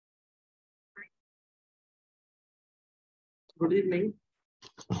Good evening.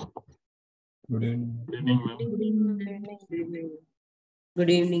 Good evening. Good evening, ma'am. Good evening. Good evening. Good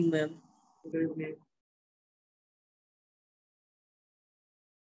evening, ma'am. Good evening.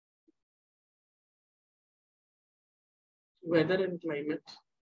 Weather and climate.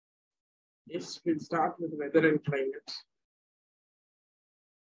 Yes, we'll start with weather and climate.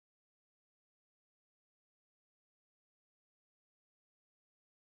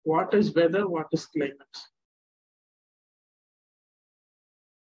 What is weather? What is climate?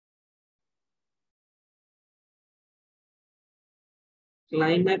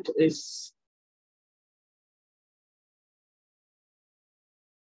 Climate is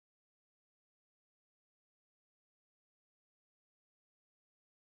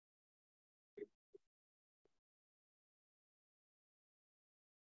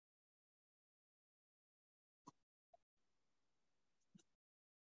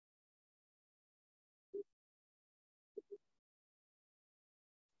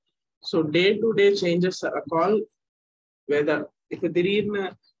so day-to-day changes are called weather. If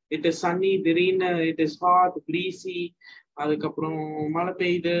it is sunny, it is hot, breezy, அதுக்கப்புறம் மழை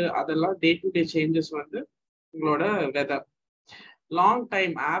பெய்யுது, அதெல்லாம் day-to-day changes வந்து உங்களோட weather. Long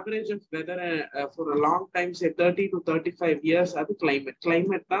time average of weather for a long time, say 30 to 35 years, அது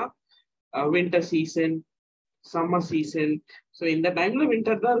climate தான் winter season, summer season. So இந்த டைம்ல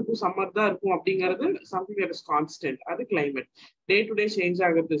winter தான் இருக்கும், summer தான் இருக்கும் அப்படிங்கிறது something that is constant. அது climate. Day-to-day change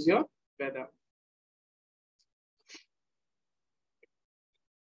ஆகிறது is your weather.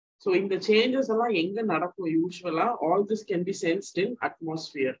 So இந்த changes எல்லாம் எங்க நடக்கும் யூசுவலா? All this can be sensed in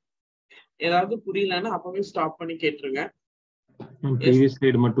atmosphere. ஏதாவது புரியலன்னா அப்பவே ஸ்டாப் பண்ணி கேட்டுருங்க. Previous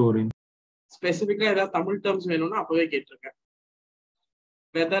slide மட்டும் வரேன். ஸ்பெசிபிக்கா ஏதாவது தமிழ் டேர்ம்ஸ் வேணும்னா அப்பவே கேட்டுருங்க.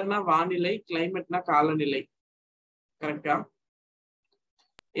 வெதர்னா வானிலை, கிளைமேட்னா காலநிலை. கரெக்டா?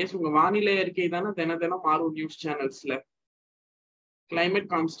 எஸ், உங்க வானிலை அறிக்கை தானே தினம் மாறும் நியூஸ் சேனல்ஸ்ல.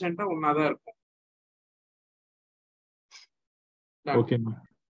 கிளைமேட் கான்ஸ்டன்டா ஒன்னாதான் இருக்கும். Okay, ma'am.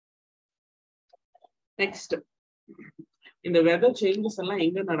 நெக்ஸ்ட், இந்த வெதர் சேஞ்சஸ் எல்லாம்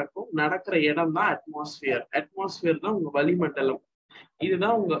எங்க நடக்கும்? நடக்கிற இடம் தான் அட்மாஸ்பியர். அட்மாஸ்பியர் தான் உங்க வளிமண்டலம்.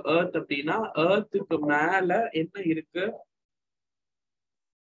 இதுதான் உங்க எர்த். அப்படின்னா எர்த்துக்கு மேல என்ன இருக்கு?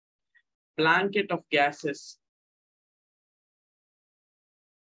 blanket of gases.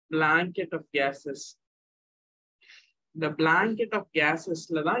 Blanket of gases. இந்த blanket of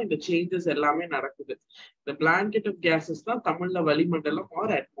gasesல தான் இந்த சேஞ்சஸ் எல்லாமே நடக்குது. இந்த blanket of gases தான் தமிழ்ல வளிமண்டலம் or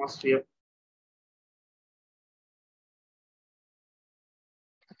atmosphere.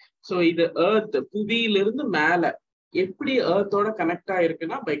 சோ இது எர்த், புவியிலிருந்து மேல எப்படி எர்த்தோட கனெக்ட்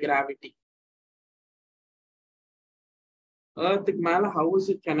ஆயிருக்குன்னா பை கிராவிட்டி. எர்த்துக்கு மேல how is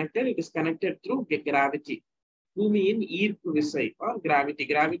it connected? It is connected through gravity. பூமியின் ஈர்ப்பு விசை or gravity,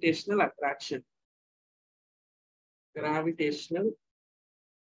 gravitational attraction. Gravitational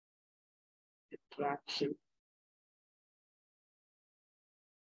attraction.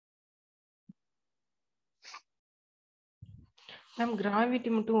 Ma'am gravity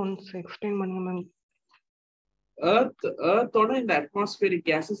மட்டும் ஒன்ஸ் எக்ஸ்பிளைன் பண்ணுங்க மேம். எர்த்தோட இந்த அட்மாஸ்பியரிக்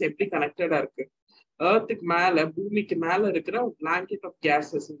கேசஸ் எப்படி கனெக்டடா இருக்கு? எர்த்துக்கு மேல, பூமிக்கு மேல இருக்கிற blanket of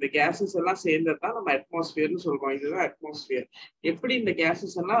gases, இந்த கேசஸ் எல்லாம் சேர்ந்ததுதான் நம்ம அட்மாஸ்பியர்னு சொல்றோம். இதுதான் அட்மாஸ்பியர். எப்படி இந்த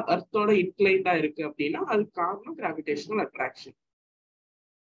கேசஸ் எல்லாம் எர்த்தோட இன்க்ளைண்டா இருக்கு அப்படின்னா அதுக்கு காரணம் கிராவிடேஷனல் அட்ராக்ஷன்.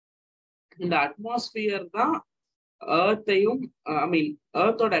 இந்த அட்மாஸ்பியர் தான் எர்த்தையும்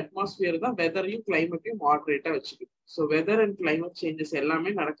எர்த்தோட அட்மாஸ்பியர் தான் வெதரையும் கிளைமேட்டையும் மாடரேட்டா வச்சுக்குது. So weather and climate changes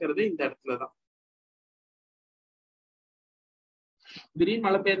எல்லாமே நடக்கிறது இந்த இடத்துலதான். திடீர்னு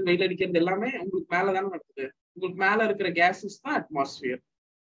மழை பெய்யுறது, வெயில் அடிக்கிறது எல்லாமே உங்களுக்கு மேலதானே நடக்குது. உங்களுக்கு மேல இருக்கிற கேசஸ் தான் atmosphere.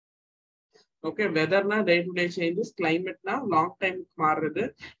 Okay, வெதர்னா day to day changes, கிளைமேட்னா long டைமுக்கு மாறுறது.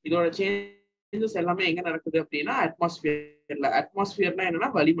 இதோட சேஞ்சஸ் எல்லாமே எங்க நடக்குது அப்படின்னா அட்மாஸ்பியர்ல. அட்மாஸ்பியர்னா என்னன்னா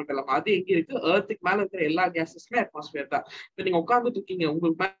வளிமண்டலம். அது எங்க இருக்கு? எர்த்துக்கு மேல இருக்கிற எல்லா கேசஸ்மே அட்மாஸ்பியர் தான். இப்ப நீங்க உட்கார்ந்துட்டு இருக்கீங்க,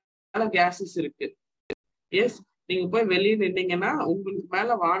 உங்களுக்கு மேல கேசஸ் இருக்கு. எஸ், நீங்க போய் வெளியே நின்னீங்கன்னா உங்களுக்கு மேல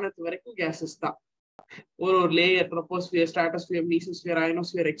வானத்து வரைக்கும் கேசஸ் தான். ஒரு layer, troposphere, stratosphere, mesosphere,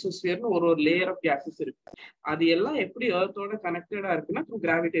 ionosphere, எக்ஸோஸ்பியர்னு ஒரு லேயர் ஆஃப் கேசஸ் இருக்கு. அது எல்லாம் எப்படி எர்த்தோட கனெக்டடா இருக்குன்னா த்ரூ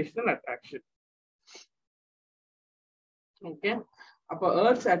கிராவிடேஷனல் அட்ராக்ஷன். ஓகே, அப்ப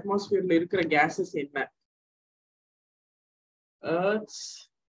எர்த்ஸ் அட்மாஸ்பியர்ல இருக்கிற கேசஸ் என்ன? எர்த்ஸ்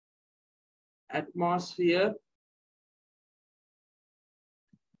அட்மாஸ்பியர்ல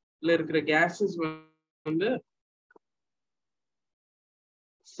இருக்கிற கேசஸ் வந்து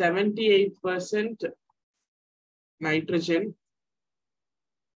 78% nitrogen,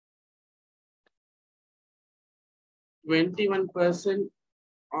 21%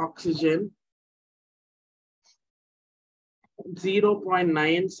 oxygen,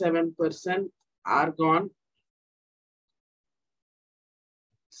 0.97% argon,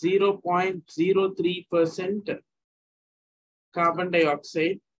 0.03% carbon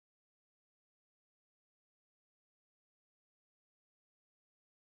dioxide,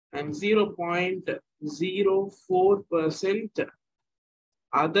 and 0.04%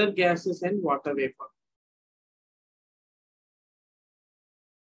 other gases and water vapor.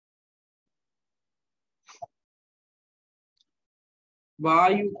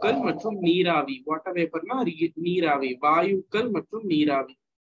 வாயுக்கள் மற்றும் நீராவி. வாட்டர் வேப்பர்னா நீராவி. வாயுக்கள் மற்றும் நீராவி.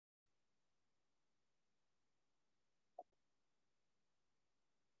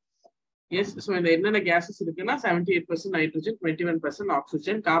 எஸ், ஸோ இந்த என்னென்ன கேசஸ் இருக்குன்னா 78% nitrogen, 21%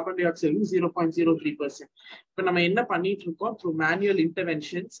 oxygen, carbon di oxide 0.03%. இப்போ நம்ம என்ன பண்ணிட்டு இருக்கோம்? த்ரூ மேனுவல்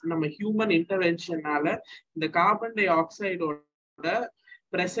இன்டர்வென்ஷன்ஸ், நம்ம ஹியூமன் இன்டர்வென்ஷனால இந்த கார்பன் டை ஆக்சைடோட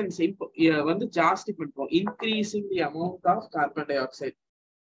presence வந்து ஜாஸ்தி பண்றோம். Increasing the amount of carbon di oxide.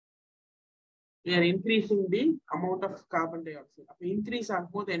 We are increasing the amount of carbon dioxide. அப்ப இன்க்ரீஸ்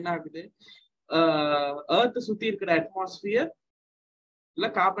ஆகும்போது என்ன ஆகுது? எர்த் சுத்தி இருக்கிற அட்மாஸ்பியர் இல்ல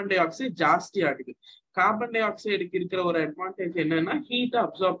கார்பன் டை ஆக்சைடு ஜாஸ்தி ஆகுது. கார்பன் டை ஆக்சைடுக்கு இருக்கிற ஒரு அட்வான்டேஜ் என்னன்னா ஹீட்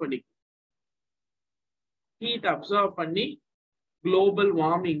அப்சார்ப் பண்ணிக்கும். ஹீட் அப்சார்ப் பண்ணி குளோபல்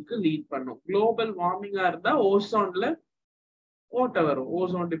வார்மிங்க்கு லீட் பண்ணும். குளோபல் வார்மிங்கா இருந்தா ஓசோன்ல ஓட்ட வரும்,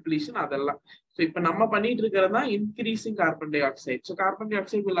 ஓசோன் டிப்ளீஷன் அதெல்லாம். ஸோ இப்போ நம்ம பண்ணிட்டு இருக்கிறது தான் increasing carbon di oxide. So carbon di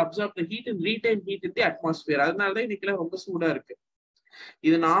oxide will absorb the heat and retain heat in the atmosphere. அதனால தான் இன்னைக்கு ரொம்ப சூடா இருக்கு.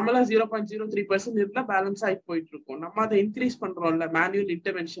 இது நார்மலா 0.03% இருந்தா பேலன்ஸ் ஆகி போயிட்டு இருக்கும். நம்ம அதை increase பண்றோம்ல manual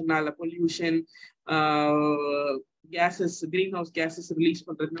இன்டர்வென்ஷனால, pollution, cases, green house cases release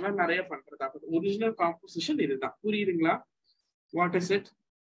பண்றது, இந்த மாதிரி நிறைய பண்றது. ஒரிஜினல் காம்போசிஷன் இதுதான். புரியுதுங்களா? What is it?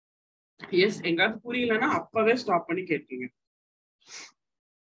 எஸ், எங்காவது புரியலன்னா அப்பவே ஸ்டாப் பண்ணி கேட்குங்க.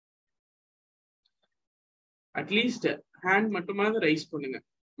 அட்லீஸ்ட் ஹேண்ட் மட்டுமாவது ரைஸ் பண்ணுங்க,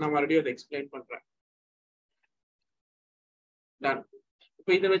 நான் மறுபடியும் அதை எக்ஸ்பிளைன் பண்றேன். டன்.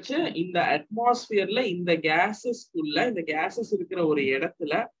 இப்போ இதை வச்சு இந்த அட்மாஸ்பியர்ல இந்த கேசஸ்க்குள்ள, இந்த கேசஸ் இருக்கிற ஒரு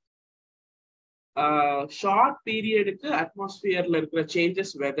இடத்துல ஷார்ட் பீரியடுக்கு அட்மாஸ்பியர்ல இருக்கிற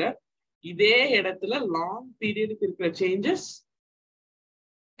சேஞ்சஸ் வெதர், இதே இடத்துல லாங் பீரியடுக்கு இருக்கிற சேஞ்சஸ்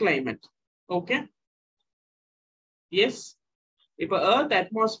கிளைமேட். Okay, S. இப்ப எர்த்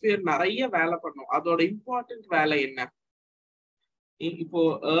அட்மாஸ்பியர் நிறைய வேலை பண்ணும். அதோட இம்பார்ட்டன்ட் வேலை என்ன? இப்போ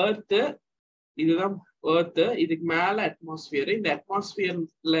எர்த், இதுதான் எர்த், இதுக்கு மேல அட்மாஸ்பியர். இந்த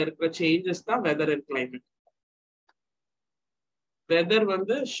அட்மாஸ்பியர்ல இருக்கிற சேஞ்சஸ் தான் வெதர் அண்ட் கிளைமேட். வெதர்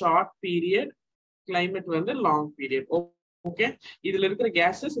வந்து ஷார்ட் பீரியட், கிளைமேட் வந்து லாங் பீரியட். ஓகே, இதுல இருக்கிற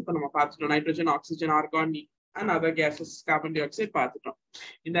கேசஸ் இப்ப நம்ம பார்த்துட்டோம். Nitrogen, oxygen, argon and other cases, carbon di oxide பார்த்துட்டோம்.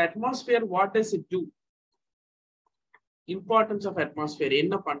 இந்த atmosphere what does it two? Importance of atmosphere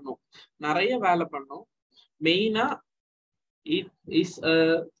என்ன பண்ணும்? நிறைய வேலை பண்ணும். மெயினா it is a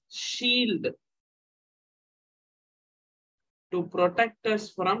shield to protect us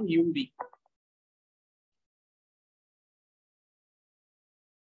from UV.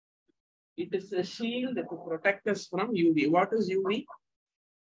 It is a shield to protect us from UV. What is UV?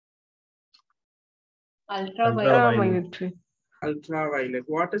 Ultraviolet. Ultraviolet.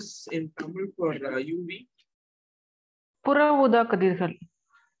 What is in Tamil for UV? புற ஊதா கதிர்கள்.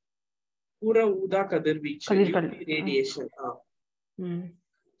 புற ஊதா கதிர்வீச்சு, ரேடியேஷன்.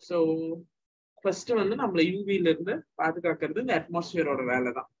 சோ ஃபர்ஸ்ட் வந்து நம்மள யூவில இருந்து பாதுகாக்கிறது இந்த அட்மாஸ்பியரோட வேலை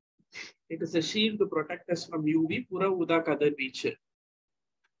தான். It is a shield to protect us from UV, புற ஊதா கதிர்வீச்சு.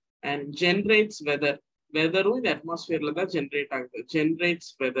 and generates weather. வெதரும் இந்த அட்மாஸ்பியர்ல தான் ஜெனரேட் ஆகுது. generates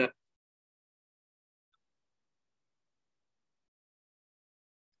weather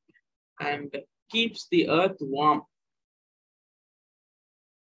and keeps the earth warm.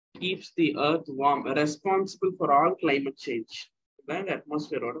 Keeps the earth warm, responsible for all climate change. Then the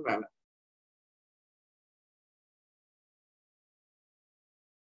atmosphere oda vela.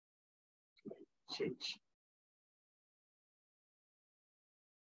 Change.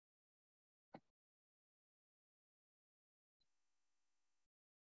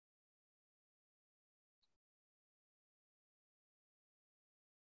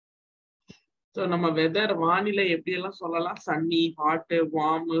 So நம்ம weather, வானிலை எப்படி எல்லாம் சொல்லலாம்? Sunny, hot,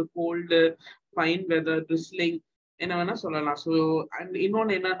 warm, gold, fine weather, drizzling, என்ன வேணா சொல்லலாம். So and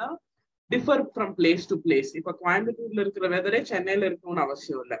இன்னொன்னு என்னன்னா differ from place to place. இப்ப கோயம்புத்தூர்ல இருக்கிற வெதரே சென்னையில இருக்கணும்னு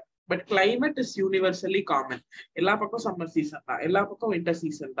அவசியம் இல்லை. But climate is universally common. எல்லா பக்கம் சம்மர் சீசன் தான், எல்லா பக்கம் வின்டர்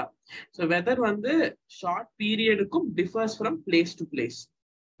சீசன் தான். ஸோ வெதர் வந்து short பீரியடுக்கும் differs from place to place.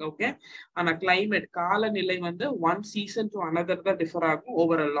 Okay, ஆனா கிளைமேட், காலநிலை வந்து ஒன் சீசன் டு அனதர் தான் டிஃபர் ஆகும்.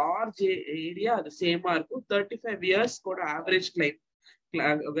 ஓவர் அ லார்ஜ் ஏரியா அது சேமா இருக்கும். 35 years கூட ஆவரேஜ்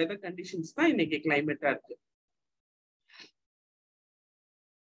வெதர் கண்டிஷன்ஸ் தான் இன்னைக்கு கிளைமேட்டா இருக்கு.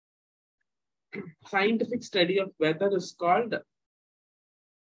 Scientific study of weather is called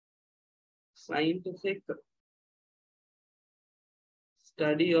Scientific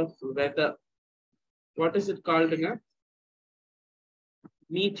study of weather. What is it called?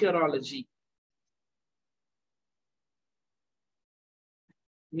 Meteorology.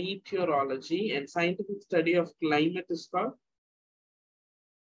 Meteorology. And scientific study of climate is called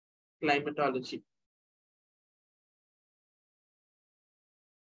climatology.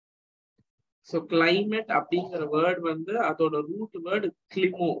 So climate அப்படிங்கிற word வந்து அதோட root word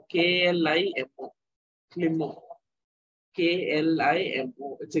climo, K-L-I-M-O, climo, K-L-I-M-O.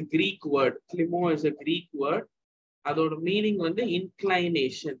 It's a Greek word. Climo is a Greek word. அதோட meaning வந்து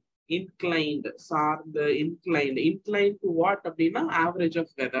inclination, inclined, சார்ந்த, inclined. Inclined to what அப்படின்னா average of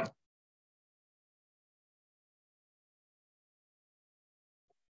weather.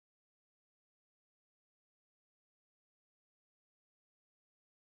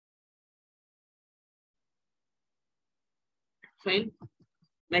 Fine.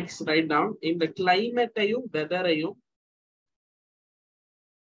 Next, write down in the climate weather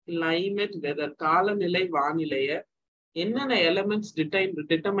climate weather காலநிலை வானிலைய என்னென்ன elements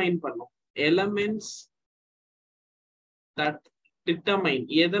determine பண்ணும். Elements that determine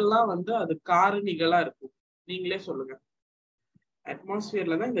எதெல்லாம் வந்து அது காரணிகளா இருக்கும். நீங்களே சொல்லுங்க.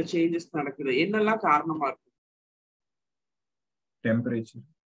 அட்மாஸ்பியர்ல தான் இந்த சேஞ்சஸ் நடக்குது. என்னெல்லாம் காரணமா இருக்கும்?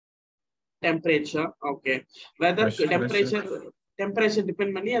 Temperature. Okay. Weather temperature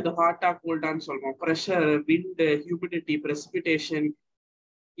depend பண்ணி அது ஹாட்டா கோல்டான்னு சொல்றோம். Pressure, wind, humidity, precipitation.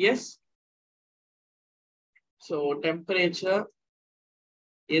 Yes. So temperature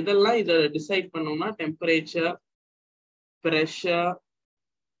எதெல்லாம் இத டிசைட் பண்ணோம்னா temperature, pressure,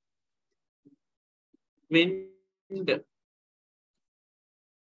 wind,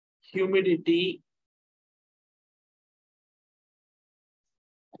 humidity,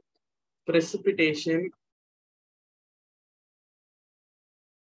 precipitation.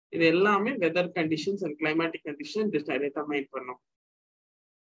 இது எல்லாமே weather conditions and climatic conditions determine பண்ணும்.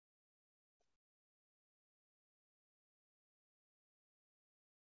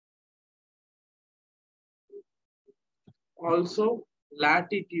 Also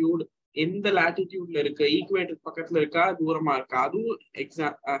latitude, எந்த latitudeல இருக்கு, ஈக்குவேட்டர் பக்கத்துல இருக்கா, தூரமா இருக்கா, அதுவும்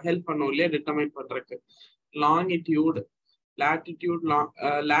ஹெல்ப் பண்ணும் இல்லையா டிட்டர்மைன் பண்றதுக்கு. Longitude, latitude,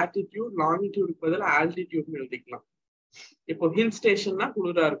 latitude, longitude பதிலா altitude எழுதிக்கலாம். இப்போ ஹில் ஸ்டேஷன்னா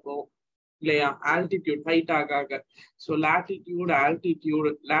குளிரா இருக்கும் இல்லையா, ஆல்டிடியூட் ஹைட் ஆக. ஸோ latitude, altitude,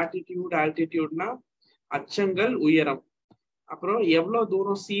 latitude, altitudeனா அச்சங்கள், உயரம். அப்புறம் எவ்வளவு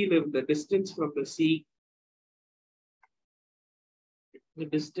தூரம் சீல இருந்து, distance from the sea, the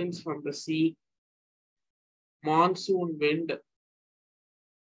distance from the sea. Monsoon wind,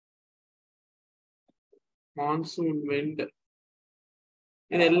 monsoon wind.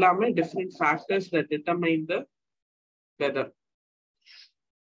 இது எல்லாமே different factors that determine the weather.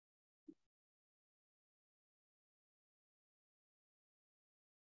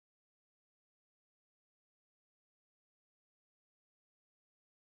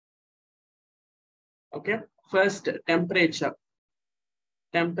 Okay. First, temperature.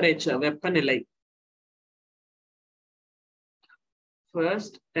 Temperature, வெப்பநிலை.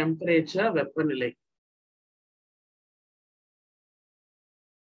 First, temperature, வெப்பநிலை.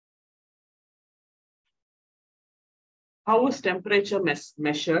 How is temperature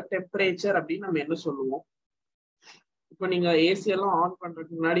measured? Temperature அப்படின்னு நம்ம என்ன சொல்லுவோம்? இப்போ நீங்க ஏசி எல்லாம் ஆன்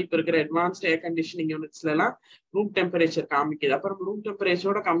பண்றதுக்கு முன்னாடி இப்ப இருக்கிற அட்வான்ஸ்ட் ஏர் கண்டிஷனிங் யூனிட்ஸ்ல எல்லாம் ரூம் டெம்பரேச்சர் காமிக்குது. அப்புறம் ரூம்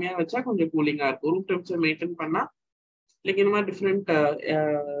டெம்பரேச்சரோட கம்மியா வச்சா கொஞ்சம் கூலிங்கா இருக்கும். ரூம் டெம்பரேச்சர் மெயின்டைன் பண்ணா லைக் இந்த மாதிரி டிஃப்ரெண்ட்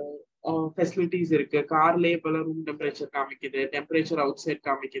ஃபெசிலிட்டிஸ் இருக்கு. கார்லயே பல ரூம் டெம்பரேச்சர் காமிக்குது, டெம்பரேச்சர் அவுட் சைட்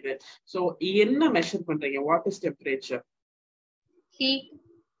காமிக்குது. ஸோ என்ன மெஷர் பண்றீங்க? What is temperature?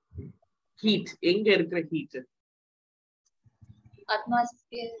 ஹீட். எங்க இருக்கிற ஹீட்?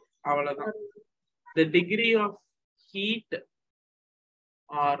 atmosphere. அவ்வளவுதான். The degree of heat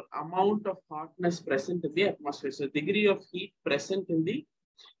or amount of hotness present in the atmosphere. So degree of heat present in the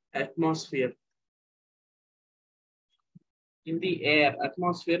atmosphere. In the air.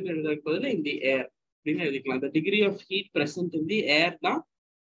 Atmosphere in the air. The degree of heat present in the air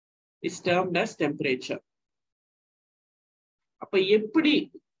is termed as temperature. அப்ப எப்படி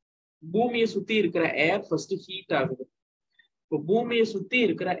பூமியை சுத்தி இருக்கிற ஏர் first heat ஆகுது? இப்போ பூமியை சுத்தி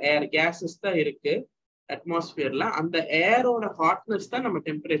இருக்கிற ஏர் கேசஸ் தான் இருக்கு அட்மாஸ்பியர்ல. அந்த ஏரோட ஹாட்னஸ் தான் நம்ம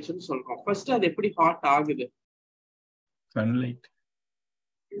டெம்பரேச்சர் சொல்றோம். ஃபர்ஸ்ட் அது எப்படி ஹாட் ஆகுது? சன்லைட்.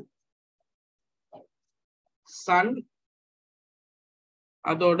 சன்,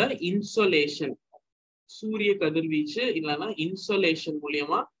 அதோட இன்சோலேஷன், சூரிய கதிர்வீச்சு இல்லைன்னா இன்சோலேஷன்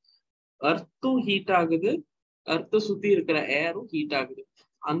மூலியமா அர்த்தும் ஹீட் ஆகுது, அர்த்த சுத்தி இருக்கிற ஏரும் ஹீட் ஆகுது.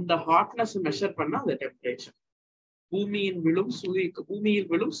 அந்த ஹாட்னஸ் மெஷர் பண்ணா அந்த டெம்பரேச்சர். பூமியில்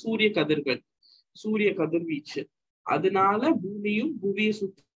விழும் சூரிய கதிர்கள் சூரிய கதிர்வீச்சு. அதனால பூமியும் புவியை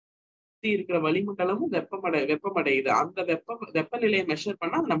சுத்தி இருக்கிற வளிமண்டலமும் வெப்பமடையுது. அந்த வெப்பநிலையை மெஷர்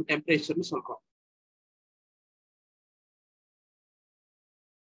பண்ணா நம்ம டெம்பரேச்சர்னு சொல்றோம்.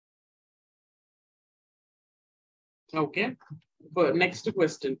 ஓகே, இப்போ நெக்ஸ்ட்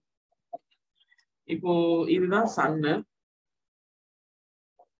क्वेश्चन. இப்போ இதுதான் சன்னு.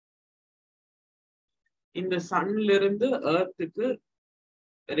 இந்த சன்ல இருந்து எர்த்துக்கு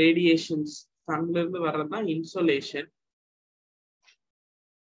ரேடியேஷன்ஸ், சன்ல இருந்து வர்றதுதான் இன்சோலேஷன்.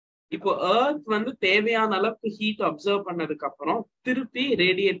 இப்போ எர்த் வந்து தேவையான அளவுக்கு ஹீட் அப்சர்வ் பண்ணதுக்கு அப்புறம் திருப்பி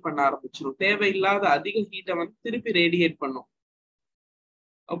ரேடியேட் பண்ண ஆரம்பிச்சிடும். தேவையில்லாத அதிக ஹீட்டை வந்து திருப்பி ரேடியேட் பண்ணும்.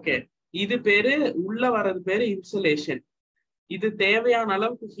 ஓகே, இது பேரு உள்ள வர்றது பேரு இன்சுலேஷன். இது தேவையான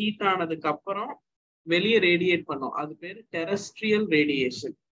அளவுக்கு ஹீட் ஆனதுக்கு அப்புறம் வெளியே ரேடியேட் பண்ணும். அது பேரு terrestrial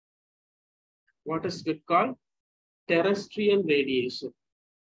radiation. What is it called? Terrestrial radiation.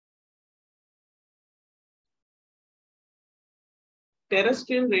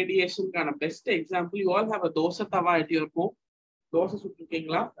 Terrestrial radiation கான best example, you all have a dosa தவா at your home. தோசை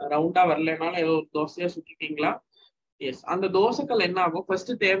சுட்டுருக்கீங்களா? ரவுண்டா வரலனாலும் ஏதோ ஒரு தோசையா சுட்டுருக்கீங்களா? எஸ். அந்த தோசைகள் என்ன ஆகும்?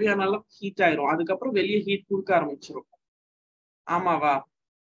 ஃபர்ஸ்ட் தேவையான அளவு ஹீட் ஆயிரும், அதுக்கப்புறம் வெளியே ஹீட் கொடுக்க ஆரம்பிச்சிடும். ஆமாவா?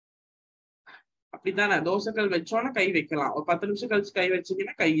 அப்படித்தானே? தோசைகள் வச்சோன்னா கை வைக்கலாம், ஒரு 10 நிமிஷம் கழிச்சு கை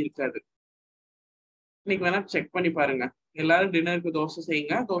வச்சீங்கன்னா கை இருக்காது. இன்னைக்கு வேணா செக் பண்ணி பாருங்க. எல்லாரும் டின்னருக்கு தோசை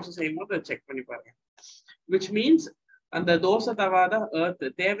செய்யுங்க, தோசை செய்யும் போது அதை செக் பண்ணி பாருங்க. விச் மீன்ஸ் அந்த தோசை தவாத எர்த்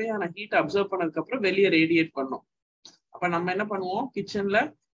தேவையான ஹீட் அப்சர்வ் பண்ணதுக்கு அப்புறம் வெளியே ரேடியேட் பண்ணும். அப்ப நம்ம என்ன பண்ணுவோம்? கிச்சன்ல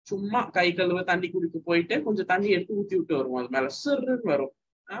சும்மா கை கழுவ தண்ணி குடிக்க போயிட்டு கொஞ்சம் தண்ணி எடுத்து ஊத்தி விட்டு வருவோம். அது மேல சிறுன்னு வரும்.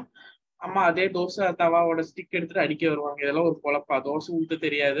 அம்மா அதே தோசை தவாவோட ஸ்டிக் எடுத்துட்டு அடிக்க வருவாங்க. இதெல்லாம் ஒரு பொழப்பா? தோசை ஊத்த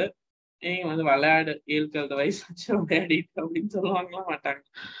தெரியாது, ஏன் வந்து விளையாடு, 7 வயசு வச்சு விளையாடிட்டு அப்படின்னு சொல்லுவாங்கலாம் மாட்டாங்க.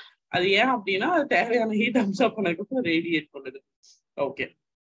 அது ஏன் அப்படின்னா அது தேவையான ஹீட் அப்சர்வ் பண்ணதுக்கு அப்புறம் ரேடியேட் பண்ணுது. Okay,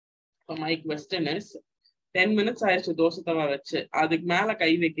 my question is 10 minutes ஆயிடுச்சு தோசை தவா வச்சு, அதுக்கு மேல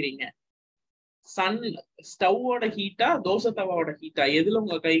கை வைக்கிறீங்க. சன் ஸ்டவ்வோட ஹீட்டா தோசை தவாவோட ஹீட்டா, எதுல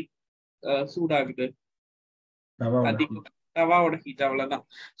உங்க கை சூடாகுது? அதிகம் தவாவோட ஹீட். அவ்வளவுதான்.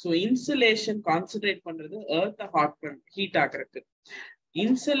 சோ இன்சுலேஷன் கான்சென்ட்ரேட் பண்றது எர்த்த ஹீட் ஆக்குறதுக்கு.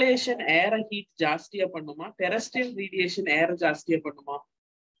 இன்சுலேஷன் ஏர ஹீட் ஜாஸ்தியா பண்ணுமா? டெரஸ்ட்ரியல் ரேடியேஷன் ஏர ஜாஸ்தியா பண்ணுமா?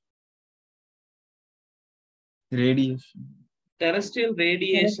 ரேடியேஷன். டெரஸ்ட்ரியல்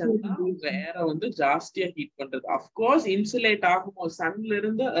ரேடியேஷன் தான் ஏர வந்து ஜாஸ்தியா ஹீட் பண்றது. அப்கோர்ஸ் இன்சுலேட் ஆகும்போது சன்ல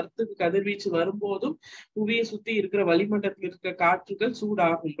இருந்து எர்த்துக்கு கதிர்வீச்சு வரும்போதும் புவியை சுத்தி இருக்கிற வளிமண்டலத்தில் இருக்கிற காற்றுகள்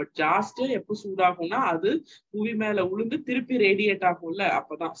சூடாகும். பட் ஜாஸ்தியா எப்போ சூடாகும்னா அது புவி மேல உளுந்து திருப்பி ரேடியேட் ஆகும்ல,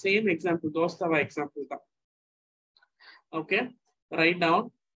 அப்பதான். சேம் எக்ஸாம்பிள், தோஸ்தவா எக்ஸாம்பிள் தான். Okay, write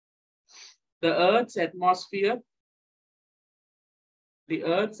down. The Earth's atmosphere, the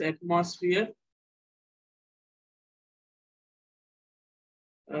Earth's atmosphere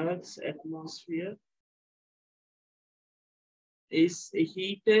is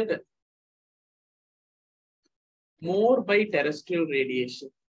heated more by terrestrial radiation.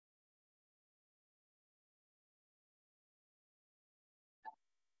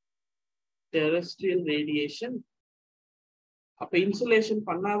 Terrestrial radiation அப்ப இன்சுலேஷன்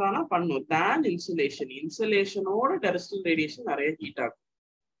பண்ணாதானா? பண்ணும். தான் இன்சுலேஷன், இன்சுலேஷனோட டெரஸ்ட்ரியல் ரேடியேஷன் நிறைய ஹீட் ஆகும்.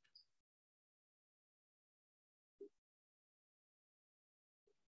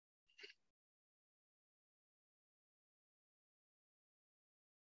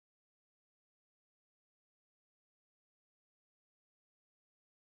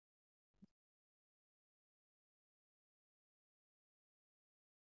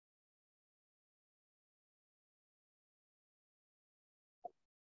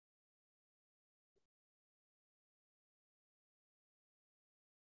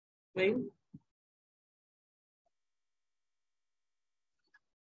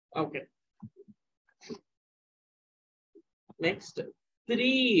 Okay. Next,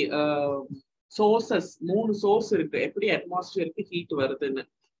 3 sources, 3 source இருக்கு எப்படி அட்மாஸ்பியருக்கு ஹீட் வருதுன்னு.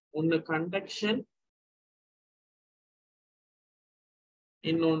 ஒன்னு கண்டக்ஷன்,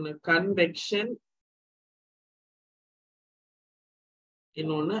 இன்னொன்னு கன்வெக்ஷன்,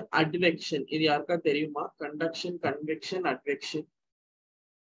 இன்னொன்னு அட்வெக்ஷன். இது யாருக்கா தெரியுமா? Conduction, convection, advection.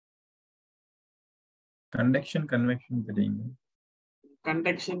 Conduction convection தெரியுங்க.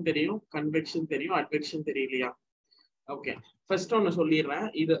 கண்டக்ஷன் தெரியும், கன்வெக்ஷன் தெரியும், அட்வெக்ஷன் தெரியலையா? ஓகே, ஃபர்ஸ்ட் ஒன்னு சொல்லிடுறேன்.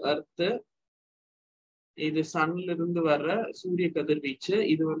 இது எர்த், இது சன்ல இருந்து வர்ற சூரிய கதிர்வீச்சு.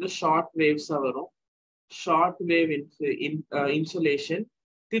 இது வந்து ஷார்ட் வேவ்ஸா வரும். Short wave insulation.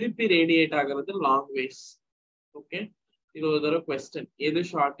 திருப்பி ரேடியேட் ஆகிறது லாங் வேவ்ஸ். ஓகே, இது ஒரு தடவை क्वेश्चन. எது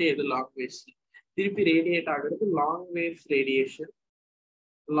ஷார்ட் எது லாங் வேவ்ஸ்? திருப்பி ரேடியேட் ஆகிறது long waves radiation.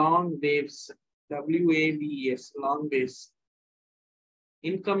 Long waves, WAVES, long waves.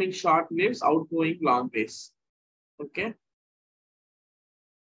 incoming short waves, outgoing long waves. Okay.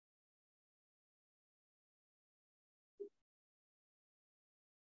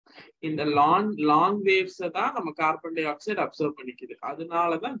 இந்த long waves தான் நம்ம கார்பன் டை ஆக்சைடு அப்சர்வ் பண்ணிக்குது.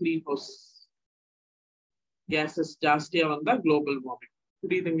 அதனாலதான் கிரீன் ஹவுஸ் கேசஸ் ஜாஸ்தியா வந்தா குளோபல் வார்மிங்.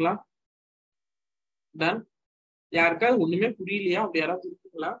 புரியுதுங்களா? டன். யாருக்காவது ஒண்ணுமே புரியலையா? அப்படி யாராவது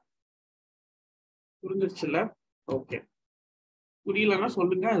இருக்குங்களா? புரிஞ்சிருச்சுல்ல? ஓகே. புரியலன்னா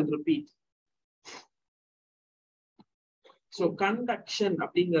சொல்லுங்க, அது ரிப்பீட். சோ கண்டக்ஷன்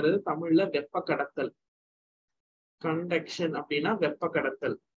அப்படிங்கிறது தமிழ்ல வெப்ப கடத்தல். கண்டக்ஷன் அப்படின்னா வெப்ப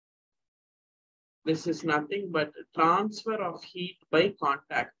கடத்தல். This is nothing but transfer of heat by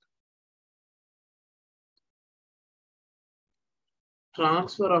contact.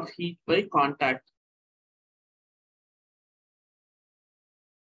 Transfer of heat by contact.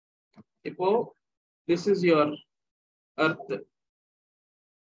 இப்போ this is your earth.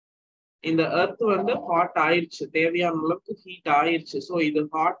 இந்த earth வந்து hot ஆயிருச்சு, தேவையான அளவுக்கு heat ஆயிருச்சு. சோ இது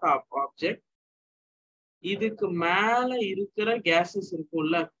hot object. இதுக்கு மேல இருக்கிற gases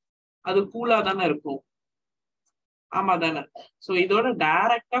இருக்கும்ல, அது கூலா தானே இருக்கும். ஆமா தானே? சோ இதோட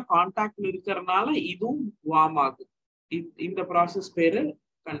டைரக்டா கான்டாக்ட்ல இருக்கிறதுனால இதுவும் வார்ம் ஆகும். இந்த ப்ராசஸ் பேரு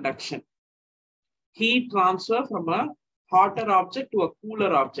conduction. Heat transfer from a hotter object to a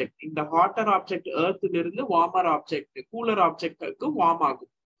cooler object. இந்த ஹாட்டர் ஆப்ஜெக்ட் எர்த்ல இருந்து வார்மர் ஆப்ஜெக்ட், கூலர் ஆப்ஜெக்டுக்கு வார்ம்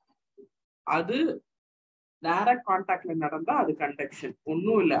ஆகும். அது டைரக்ட் கான்டாக்ட்ல நடந்தா அது கண்டக்ஷன்.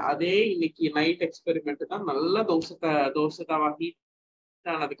 ஒன்னும் இல்லை, அதே இன்னைக்கு நைட் எக்ஸ்பெரிமெண்ட் தான். நல்ல தோசை தவா ஹீட்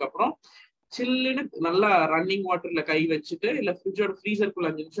ஆனதுக்கு அப்புறம் சில்லுன்னு நல்லா ரன்னிங் வாட்டர்ல கை வச்சுட்டு, இல்ல ஃப்ரிட்ஜோட ஃப்ரீசருக்குள்ள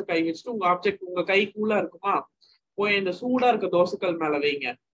 5 நிமிஷம் கை வச்சுட்டு, உங்க ஆப்ஜெக்ட் உங்க கை கூலா இருக்குமா, போய் இந்த சூடா இருக்க தோசைக்கல் மேல வைங்க.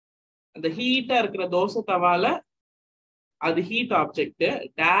 அந்த ஹீட்டா இருக்கிற தோசை தவால, அது ஹீட் ஆப்ஜெக்ட்,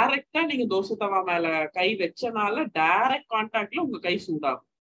 டைரக்டா நீங்க தோசை தவா மேல கை வச்சனால டைரக்ட் கான்டாக்ட்ல உங்க கை சூடாகும்.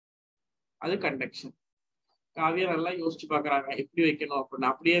 அது கண்டக்ஷன். காவியா நல்லா யோசிச்சு பாக்குறாங்க எப்படி வைக்கணும்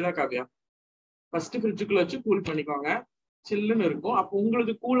அப்படின்னு. அப்படியேதான் காவியா. ஃபர்ஸ்ட் ஃப்ரிட்ஜுக்குள்ள வச்சு கூல் பண்ணிக்கோங்க, சில்லுன்னு இருக்கும். அப்போ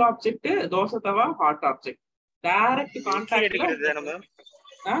உங்களுக்கு கூல் ஆப்ஜெக்ட் தோசை தவா ஹாட் ஆப்ஜெக்ட். டைரக்ட் கான்டாக்ட்ல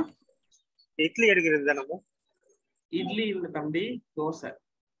இட்லி எடுக்கிறது தானே? இட்லி இல்ல தம்பி, தோசை.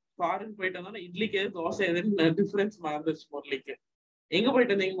 ஃபாரின் போயிட்டு வந்தா இட்லிக்கு எது தோசை எதுன்னு டிஃபரன்ஸ் மறந்துருச்சு முரளிக்கு. எங்க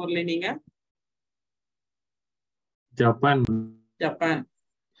போயிட்டு வந்தீங்க முரளி நீங்க? ஜப்பான். ஜப்பான்.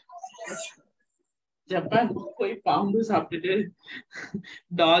 ஜப்பான் போய் பாம்பு சாப்பிட்டுட்டு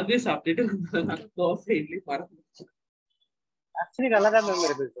டாக் சாப்பிட்டுட்டு வந்ததுனால தோசை இட்லி மறந்துருச்சு. ஆக்சுவலி நல்லா தான் மேம்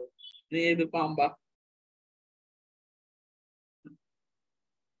இருந்துச்சு. இது பாம்பா?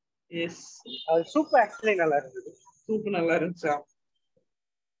 எஸ், அது சூப் ஆக்சுவலி நல்லா இருந்தது. சூப் நல்லா இருந்துச்சா?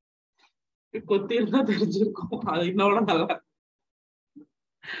 கொத்தி இருந்தா தெரிஞ்சிருக்கும், அது இன்னோட நல்லா.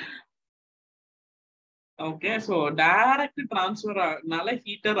 ஓகே. சோ டைரக்ட் டிரான்ஸ்ஃபர்னால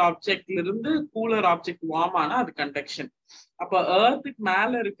ஹீட்டர் ஆப்ஜெக்ட்ல இருந்து கூலர் ஆப்ஜெக்ட் வார்ம் ஆனா அது கண்டக்ஷன். அப்ப எர்த்துக்கு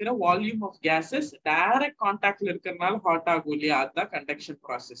மேல இருக்கிற வால்யூம் ஆஃப் கேசஸ் டைரக்ட் கான்டாக்ட்ல இருக்கிறதுனால ஹாட் ஆகும் இல்லையா, அதுதான் கண்டக்ஷன்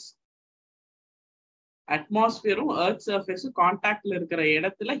ப்ராசஸ். அட்மாஸ்பியரும் எர்த் சர்ஃபேஸும் கான்டாக்ட்ல இருக்கிற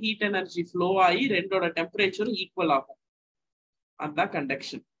இடத்துல ஹீட் எனர்ஜி ஃப்ளோ ஆகி ரெண்டோட டெம்பரேச்சரும் ஈக்குவல் ஆகும். அதுதான்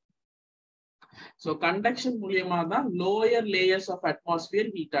கண்டக்ஷன். சோ கண்டக்ஷன் மூலியமா தான் lower layers of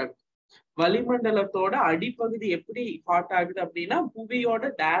atmosphere heat ஆகுது. வளிமண்டலத்தோட அடிப்பகுதி எப்படி ஹாட் ஆகுது அப்படின்னா புவியோட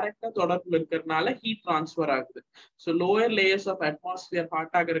டைரக்டா தொடர்புல இருக்கிறதுனால ஹீட் டிரான்ஸ்ஃபர் ஆகுது. So lower layers of atmosphere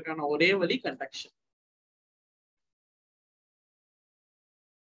hot ஆகிறதுக்கான ஒரே வழி conduction.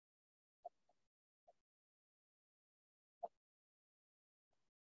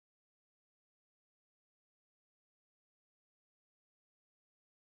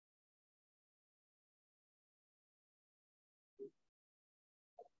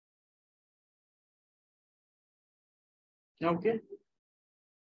 Okay.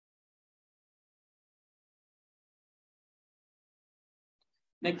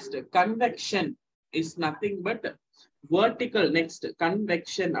 Next, convection is nothing but vertical. Next,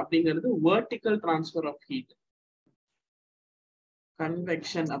 convection அப்படிங்கிறது vertical transfer of heat.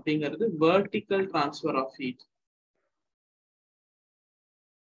 Convection அப்படிங்கிறது vertical transfer of heat.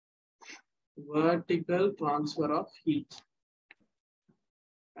 Vertical transfer of heat.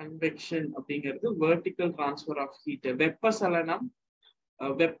 Convection அப்படிங்கிறது vertical transfer of heat. வெப்பசலனம்,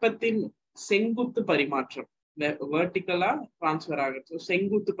 வெப்பத்தின் செங்குத்து பரிமாற்றம். வெர்டிகலா transfer ஆகுது,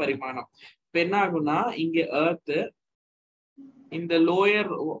 செங்குத்து பரிமாணம். இப்ப என்ன ஆகும்னா, இங்க எர்த் இந்த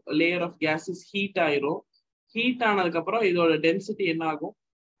lower layer of gases heat ஆயிரும். ஹீட் ஆனதுக்கு அப்புறம் இதோட டென்சிட்டி என்ன ஆகும்?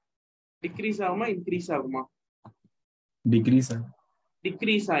 டிக்ரீஸ் ஆகுமா, இன்க்ரீஸ் ஆகுமா?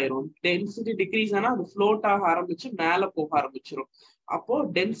 டிக்ரீஸ் ஆயிரும். டென்சிட்டி டிக்ரீஸ் ஆனா அது ஃப்ளோட் ஆக ஆரம்பிச்சு மேல போக ஆரம்பிச்சிடும். அப்போ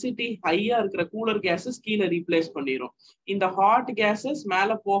டென்சிட்டி ஹையா இருக்கிற கூலர் கேசஸ் கீழே ரீப்ளேஸ் பண்ணிரும். இந்த ஹாட் கேசஸ்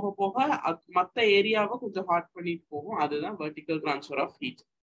மேல போக போக மத்த ஏரியாவை கொஞ்சம் ஹாட் பண்ணிட்டு போகும். அதுதான் வெர்டிகல் டிரான்ஸ்ஃபர் ஆஃப் ஹீட்.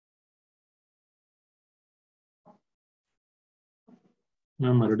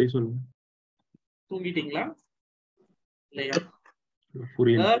 மறுபடியும் சொல்லுங்க. தூங்கிட்டீங்களா இல்லையா?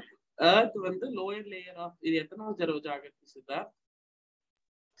 புரியல. எர்த் வந்து லோயர் லேயர் ஆஃப், இது எத்தனாவது தடவை ஜாகிரதை சித்தா?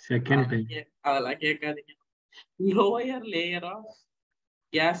 Second time. அதெல்லாம் கேட்காதீங்க. லோயர் லேயர் ஆஃப்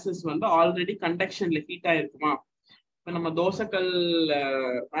கேசஸ் வந்து ஆல்ரெடி கண்டக்ஷன்ல ஹீட் ஆயிருக்குமா? இப்ப நம்ம தோசைக்கல்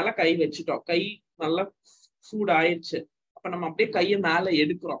மேல கை வச்சுட்டோம், கை நல்லா சூடு ஆயிடுச்சு. அப்ப நம்ம அப்படியே கையை மேல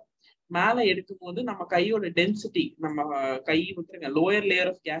எடுக்கிறோம். மேல எடுக்கும் போது நம்ம கையோட டென்சிட்டி, நம்ம கை விட்டுருங்க, லோயர் லேயர்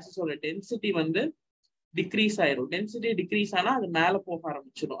ஆஃப் கேசஸோட டென்சிட்டி வந்து டிக்ரீஸ் ஆயிரும். டென்சிட்டி டிக்ரீஸ் ஆனா அது மேல போக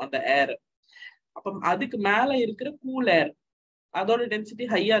ஆரம்பிச்சிடும் அந்த ஏர். அப்ப அதுக்கு மேல இருக்கிற கூல் ஏர் அதோட டென்சிட்டி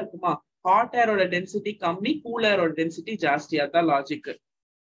ஹையா இருக்குமா? ஹாட் ஏரோட டென்சிட்டி கம்மி, கூல் ஏரோட டென்சிட்டி ஜாஸ்தி. அதான் logic.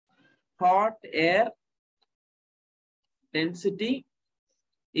 Hot air density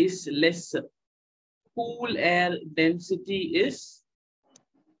is less, cool air density is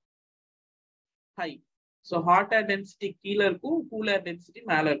high. So hot air density கீழே இருக்கும், cool air density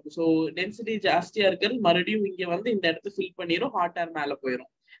மேல இருக்கும். So density ஜாஸ்தியா இருக்கிறது மறுபடியும் இங்க வந்து இந்த இடத்த ஃபில் பண்ணிரும், ஹாட் ஏர் மேல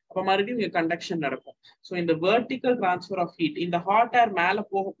போயிடும். அப்ப மறுபடியும் இங்க கண்டக்ஷன் நடக்கும். ஸோ இந்த வெர்டிகல் டிரான்ஸ்ஃபர் ஆஃப் ஹீட், இந்த ஹாட் ஏர் மேல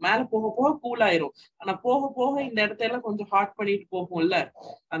போக போக கூல் ஆயிரும். ஆனா போக போக இந்த இடத்த எல்லாம் கொஞ்சம் ஹாட் பண்ணிட்டு போகும்ல,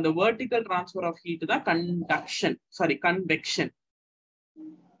 அந்த வெர்டிகல் டிரான்ஸ்ஃபர் ஆஃப் ஹீட் தான் கன்வெக்ஷன்.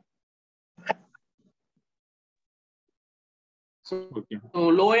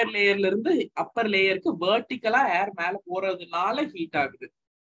 லோயர் லேயர்ல இருந்து அப்பர் லேயருக்கு வெர்டிகலா ஏர் மேல போறதுனால ஹீட் ஆகுது.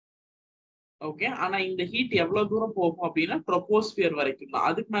 ஓகே, ஆனா இந்த ஹீட் எவ்வளவு தூரம் போகும் அப்படின்னா ட்ரோபோஸ்பியர் வரைக்கும் தான்,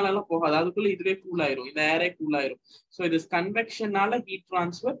 அதுக்கு மேல எல்லாம் போகாது. அதுக்குள்ள இதுவே கூல் ஆயிரும், இந்த ஏரே கூல் ஆயிரும். ஸோ இது கன்வெக்ஷனால ஹீட்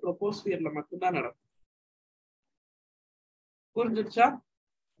டிரான்ஸ்ஃபர் ட்ரோபோஸ்பியர்ல மட்டும்தான் நடக்கும். புரிஞ்சிருச்சா?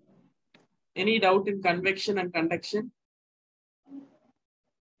 Any doubt in convection and conduction?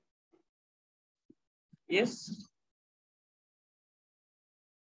 S.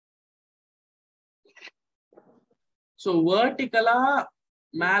 So வெர்டிகலா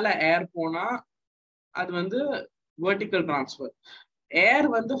மேல ஏர் போனா அது வந்து வெர்டிகல் டிரான்ஸ்ஃபர். ஏர்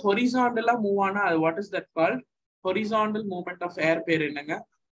வந்து ஹொரிசாண்டலா மூவ் ஆனா அது what is that called? Horizontal movement of air பேர் என்னங்க?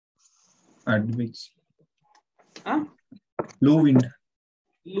 லூ wind.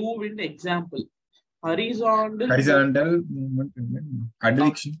 Lu wind example. Horizontal movement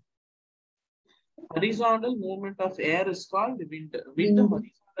advection. horizontal movement of air is called wind. Wind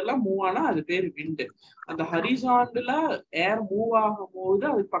horizontal move ஆனா அது பேர் wind. அந்த ஹரிசாண்டலா ஏர் மூவ் ஆகும் போது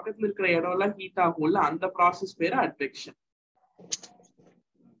அது பக்கத்துல இருக்கிற இடம் எல்லாம் ஹீட் ஆகும்ல, அந்த ப்ராசஸ் பேரு அட்வெக்ஷன்.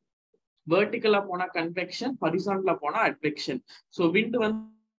 வெர்டிகலா போனா கன்வெக்ஷன், ஹரிசாண்டலா போனா அட்வெக்ஷன். சோ wind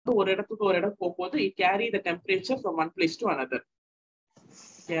வந்து ஒரு இடத்துக்கு ஒரு இடம் போகும்போது it carry the temperature from one place to another.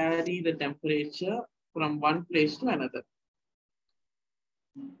 Carry the temperature from one place to another.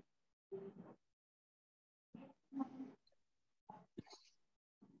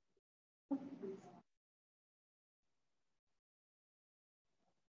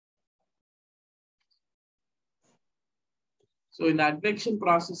 So in the advection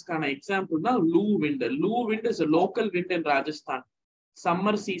process kind of example na Loo wind. Loo wind is a local wind in Rajasthan.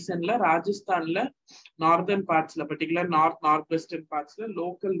 Summer season la Rajasthan la northern parts la, particular northwestern parts la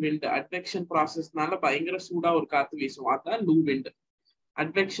local wind advection process nala பயங்கர சூடா ஒரு காத்து வீசும். அதான் Loo wind.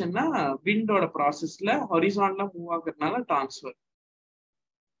 Advection na wind oda process la horizontal move ஆகிறதுனால transfer.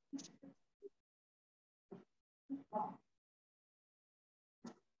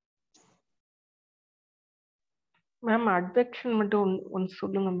 Ma'am advection மட்டும் ஒன்னு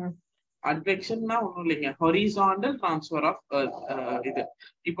சொல்லுங்க மேம். அட்வெக்ஷன்னா ஒண்ணும் இல்லைங்க, ஹொரிசாண்டல் டிரான்ஸ்ஃபர் ஆஃப் இது.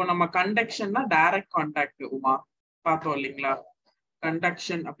 இப்போ நம்ம கண்டக்ஷன்னா டைரக்ட் கான்டாக்ட் உமா பார்த்தோம் இல்லைங்களா?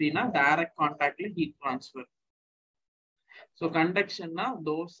 கண்டக்ஷன் அப்படின்னா direct கான்டாக்ட்ல heat transfer. So கண்டக்ஷன்னா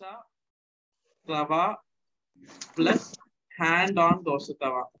dosa தவா பிளஸ் ஹேண்ட் ஆன் தோசை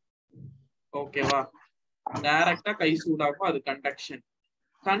தவா. ஓகேவா? டைரக்டா கை சூடாகும், அது கண்டக்ஷன்.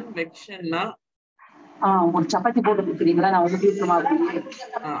 கன்வெக்ஷன்னா ஒரு சப்பாத்தி போட்டு கொடுக்குறீங்களா?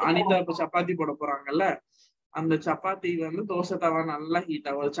 நான் அனிதா இப்ப சப்பாத்தி போட போறாங்கல்ல, அந்த சப்பாத்தி வந்து தோசை தவா நல்லா ஹீட்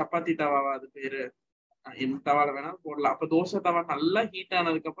ஆகும். சப்பாத்தி தவாவா அது பேரு? தவால வேணாலும் போடலாம். அப்ப தோசை தவா நல்லா ஹீட்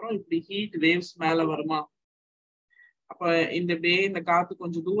ஆனதுக்கு அப்புறம் இப்படி ஹீட் வேவ்ஸ் மேல வருமா? அப்ப இந்த இந்த காத்து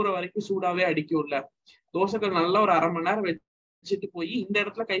கொஞ்சம் தூரம் வரைக்கும் சூடாவே அடிக்கும்ல. தோசைகள் நல்லா ஒரு 1/2 மணி நேரம் வச்சுட்டு போய் இந்த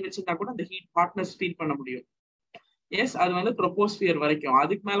இடத்துல கை வச்சுட்டா கூட அந்த ஹாட்னஸ் ஃபீல் பண்ண முடியும். எஸ், அது வந்து ட்ரோபோஸ்பியர் வரைக்கும்,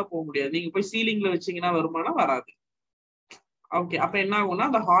 அதுக்கு மேல போக முடியாது. நீங்க போய் சீலிங்ல வச்சீங்கன்னா வருமானா? வராது. ஓகே, அப்ப என்ன ஆகும்னா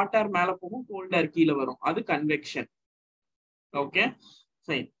அந்த ஹாட் ஏர் மேல போகும், கோல்ட் ஏர் கீழே வரும், அது கன்வெக்ஷன். Okay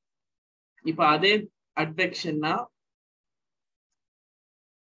fine. இப்ப அதே அட்வெக்ஷன்னா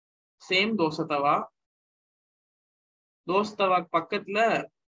சேம் தோசை தவா. தோசை தவாக்கு பக்கத்துல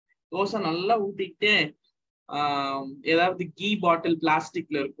தோசை நல்லா ஊத்திக்கிட்டே ஏதாவது கீ பாட்டில்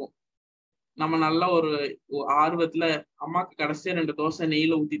பிளாஸ்டிக்ல இருக்கும். நம்ம நல்ல ஒரு ஆர்வத்துல அம்மாக்கு கடைசியா 2 தோசை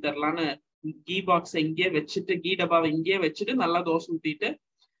நெய்ல ஊத்தி தரலான்னு கீ பாக்ஸை இங்கேயே வச்சுட்டு, கீ டப்பாவை இங்கேயே வச்சுட்டு நல்லா தோசை ஊத்திட்டு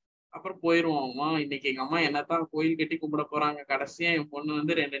அப்புறம் போயிருவோம். அம்மா இன்னைக்கு எங்க அம்மா என்னத்தான் கோயில் கட்டி கும்பிட போறாங்க, கடைசியா என் பொண்ணு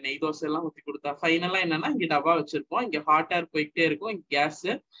வந்து 2 நெய் தோசை எல்லாம் ஊத்தி கொடுத்தா. ஃபைனலா என்னன்னா, இங்க டப்பா வச்சிருப்போம், இங்க ஹாட் ஏர் போய்கிட்டே இருக்கும், இங்க கேஸ்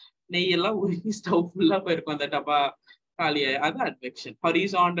நெய் எல்லாம் உருகி ஸ்டவ் ஃபுல்லா போயிருக்கும் அந்த டப்பா காலியா. அது advection,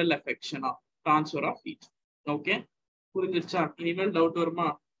 horizontal affection of transfer of heat. Okay, புரிஞ்சிருச்சா? இனிமேல் டவுட் வருமா?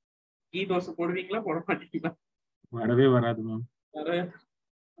 கீ தோசை போடுவீங்களா போட மாட்டீங்களா? வரவே வராது மேம்.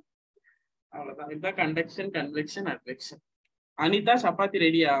 அவ்வளவுதான். இதுதான் conduction, convection, advection. Anitha, chapati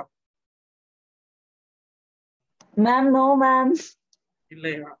ரெடியா? Ma'am no ma'am.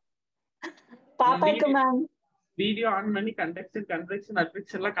 இல்லையா? பாப்பாக்கு மேம். வீடியோ ஆன் பண்ணி கண்டக்ஷன், கன்வெக்ஷன்,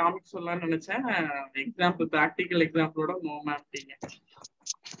 அட்வெக்ஷன் எல்லாம் காமிக்க சொல்லலாம்னு நினைச்சேன். Example, practical எக்ஸாம்பிளோட no மேம்ட்டீங்க.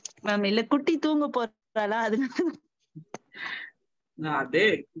 மேம் இல்ல குட்டி தூங்க போறாளா, அது அதே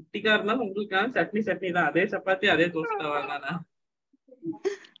குட்டிக்கா இருந்தாலும் உங்களுக்கான சட்னி தான். அதே சப்பாத்தி அதே தோசை தானே.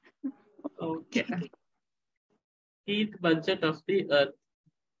 Okay. Heat budget of the earth.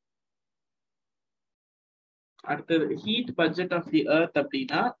 அடுத்தது heat budget of the earth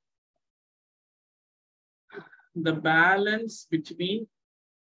அப்படின்னா the balance between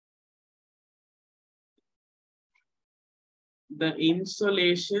the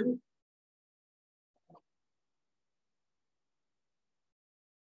insolation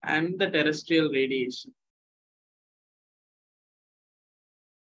and the terrestrial radiation.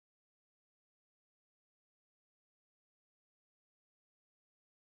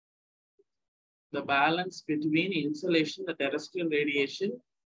 The balance between insolation and terrestrial radiation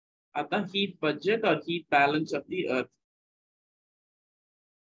at the heat budget or heat balance of the earth.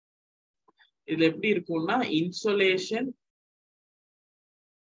 இதுல எப்படி இருக்கும்னா, insolation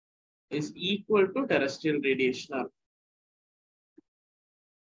is equal to terrestrial radiation.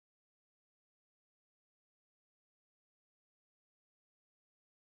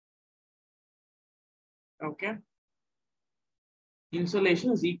 Okay, insolation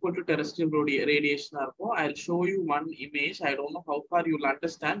is equal to terrestrial radiation. I'll show you one image. I don't know how far you'll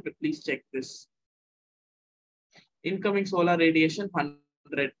understand, but please check this. Incoming solar radiation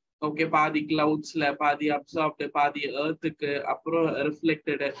 100. Okay, பாதி cloudsல, பாதி absorbed, பாதி earthக்கு, அப்புறம்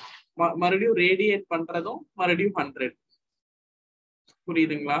reflected, மறுபடியும் radiate பண்றதும் மறுபடியும் 100.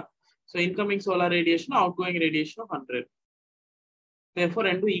 புரியுதுங்களா? So incoming solar radiation, outgoing radiation 100. Therefore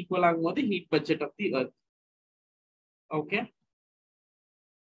ரெண்டும் equal ஆகும்போது heat budget of the earth. Okay,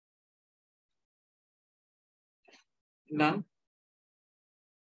 done.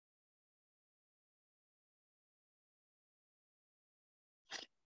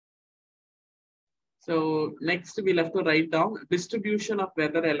 So next we'll have to write down distribution of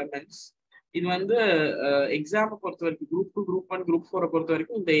weather elements. இது வந்து எக்ஸாம் பொறுத்த வரைக்கும் group 2, group 1, group 4 பொறுத்த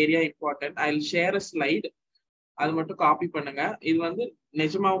வரைக்கும் இந்த area important. I'll share a slide, அது மட்டும் காப்பி பண்ணுங்க. இது வந்து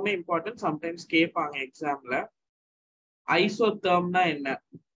நிஜமாவுமே இம்பார்ட்டன்ட், சம்டைம்ஸ் கேட்பாங்க எக்ஸாம்ல. ஐசோதர்ம்னா என்ன?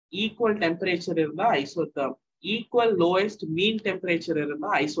 ஈக்குவல் டெம்பரேச்சர் இருந்தா ஐசோதர்ம், ஈக்குவல் லோயஸ்ட் மீன் டெம்பரேச்சர் இருந்தா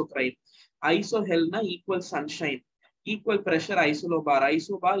ஐசோக்ரைன், ஐசோஹெல்னா equal sunshine, equal pressure isobar,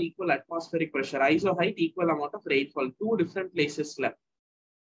 isobar equal atmospheric pressure, iso height equal amount of rainfall. 2 different places left.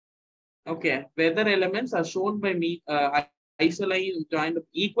 Okay, weather elements are shown by me isoline joined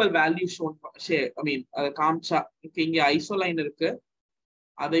equal value shown. I mean காமிச்சா okay, இங்க isoline இருக்கு,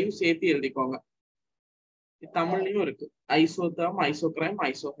 அதையும் சேர்த்து எழுதிக்கோங்க. தமிழ்லயும் இருக்கு, isotherm, isocrine,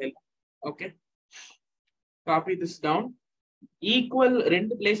 isohel. Okay, copy this down. Equal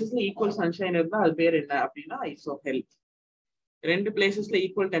 2 பிளேசஸ்ல equal sunshine இருந்தா அது பேர் என்ன அப்படின்னா ஐசோஹெல். 2 பிளேசஸ்ல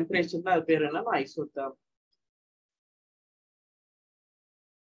ஈக்குவல் டெம்பரேச்சர் இருந்தா அது பேர் என்னன்னா ஐசோதர்ம்.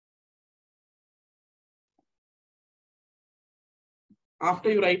 After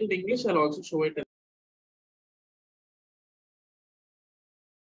you write it in English, I'll also show it.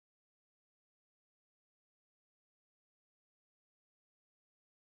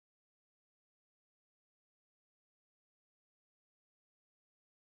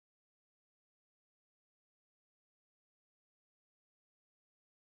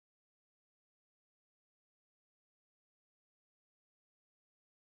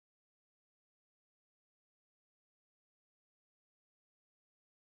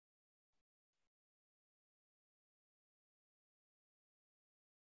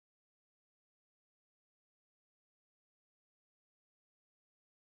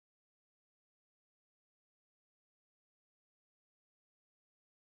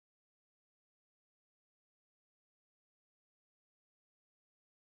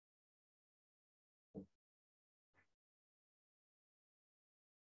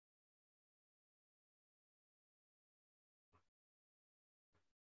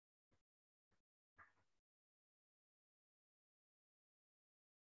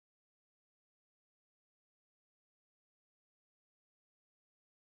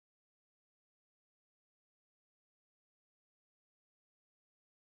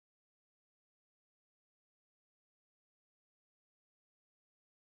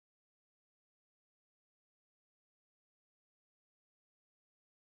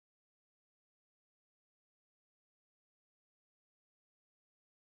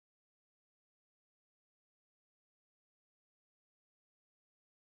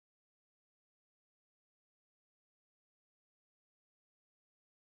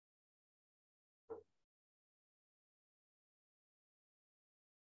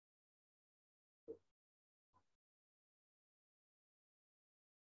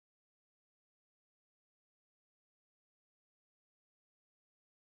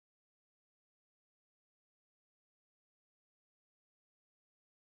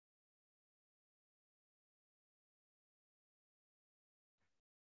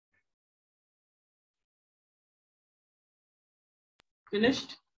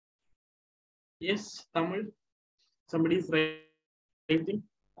 Finished? Yes, Tamil. Somebody is writing.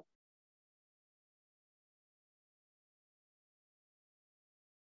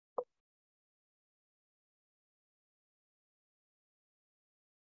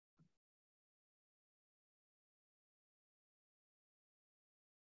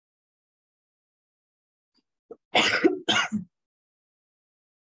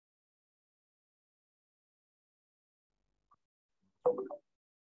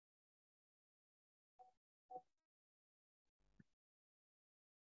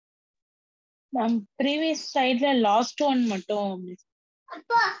 Previous slide last one மட்டும்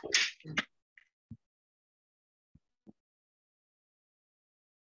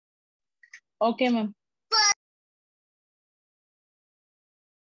okay ma'am.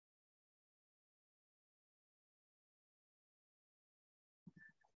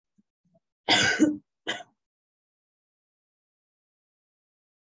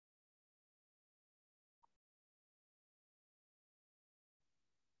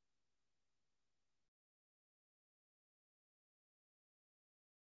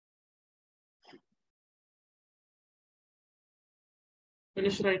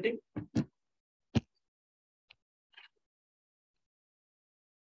 Finish writing.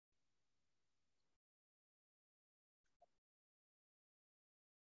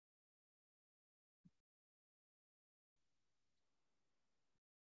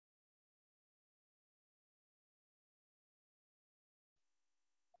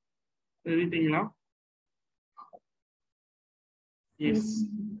 Everything now? Yes.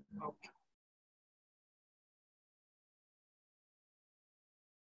 Okay.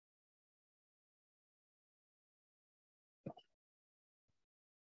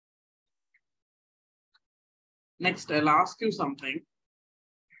 Next, I'll ask you something.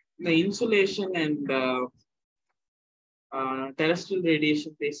 The insulation and terrestrial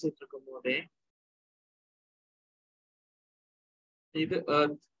radiation பேசிட்டு இருக்கும் போதே இது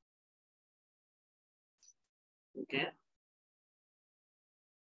earth. Okay.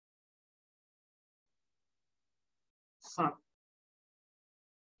 Sun.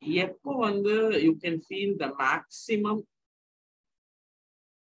 எப்போ வந்து you can feel the maximum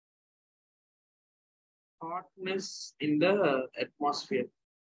hotness in the atmosphere?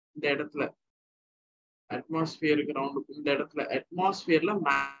 இந்த இடத்துல atmosphere ground இந்த இடத்துல atmosphereல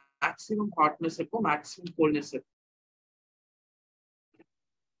maximum hotness இருக்கும், maximum coldness இருக்கும்.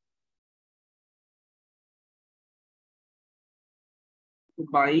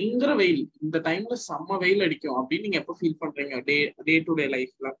 பயங்கர வெயில் இந்த டைம்ல செம்ம வெயில் அடிக்கும் அப்படின்னு நீங்க எப்ப ஃபீல் பண்றீங்க? டே டு டே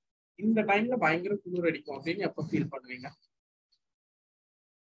லைஃப்ல இந்த டைம்ல பயங்கர குளிர் அடிக்கும் அப்படின்னு எப்ப ஃபீல் பண்ணுவீங்க?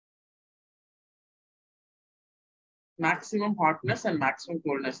 Maximum hotness and maximum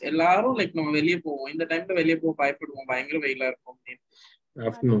coldness. எல்லாரும் லைக் நம்ம வெளியே போவோம், இந்த டைம்ல வெளியே போக பயப்படுவோம், பயங்கர வெயிலா இருக்கும் அப்படின்னு.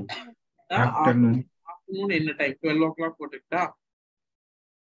 ஆஃப்டர்நூன் என்ன டைம்? 12 o'clock போட்டுக்கிட்டா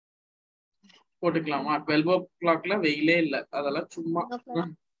போட்டுக்கலாமா? 12 o'clock வெயிலே இல்ல, அதெல்லாம் சும்மா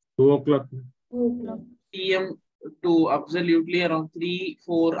 2 o'clock. PM to absolutely around 3,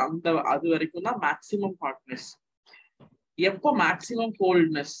 4 அந்த அது வரைக்கும் தான் மேக்ஸிமம் ஹாட்னஸ். எப்போ மேக்ஸிமம்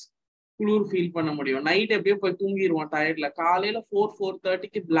கோல்ட்னஸ் குளிர் ஃபீல் பண்ண முடியும்? நைட் எப்படியோ போய் தூங்கிடுவோம் டயர்ட்ல, காலையில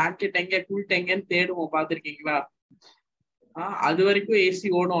 4:30க்கு பிளாங்கெட் எங்க கூல்ட் எங்கன்னு தேடுவோம், பாத்திருக்கீங்களா? அது வரைக்கும் ஏசி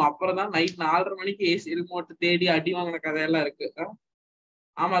ஓடும், அப்புறம் தான் நைட் 4:30 மணிக்கு ஏசி ரிமோட் தேடி அடி வாங்கின கதையெல்லாம் இருக்கு.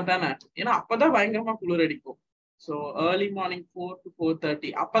 ஆமா தானே? ஏன்னா அப்பதான் பயங்கரமா குளிர் அடிக்கும். ஸோ ஏர்லி மார்னிங் 4 to 4:30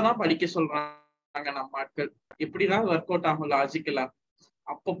 அப்பதான் படிக்க சொல்றாங்க நம்ம ஆட்கள். எப்படிதான் ஒர்க் அவுட் ஆகும் லாஜிக்கலா?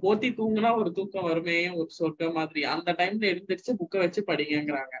 அப்ப போத்தி தூங்குனா ஒரு தூக்கம் வருமே, ஒரு சொர்க்க மாதிரி. அந்த டைம்ல எழுந்திரிச்சு புக்கை வச்சு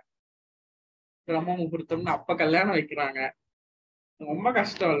படிங்கிறாங்க. பிரம்ம முகூர்த்தம்னு அப்ப கல்யாணம் வைக்கிறாங்க. ரொம்ப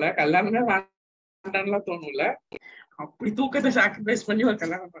கஷ்டம் இல்ல? கல்யாணமே வேண்டாம்லாம் தோணும்ல? அப்படி தூக்கத்தை சாக்ரிஃபைஸ் பண்ணி ஒரு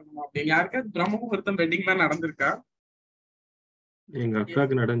கல்யாணம் பண்ணுமா அப்படின்னு யாருக்காவது பிரம்ம முகூர்த்தம் வெட்டிங் தான் நடந்திருக்கா? எங்க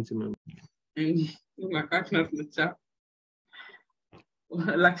அக்காக்கு நடந்துச்சு மேம். உங்க அக்காக்கு நடந்துச்சா?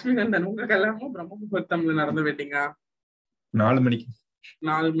 லட்சுமிகந்தன், உங்க கல்யாணமும் பிரம்ம முகூர்த்தம்ல நடந்த வெட்டிங்கா? 4 மணிக்கு.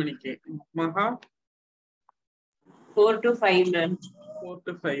 4 மணிக்கு. மகா 4 to 5 run. 4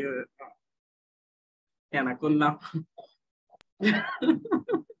 to 5. எனக்கும் தான்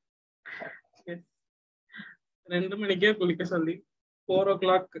 2 மணிக்கே குளிக்க சொல்லி 4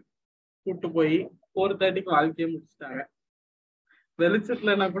 o'clock கூட்டு போய் 4:30க்கு வாழ்க்கையை முடிச்சுட்டாங்க.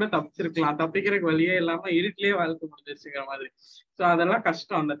 வெளிச்சத்துலன்னா கூட தப்பிச்சிருக்கலாம், தப்பிக்கிறதுக்கு வழியே இல்லாம இருட்டிலேயே வாழ்க்கை முடிஞ்சிருச்சுங்கிற மாதிரி. ஸோ அதெல்லாம்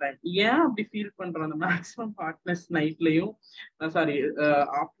கஷ்டம் அந்த டைம். ஏன் அப்படி ஃபீல் பண்றோம்? அந்த maximum hotness நைட்லயும், sorry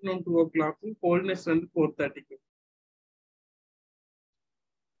afternoon 2 o'clock, coldness வந்து 4:30க்கு.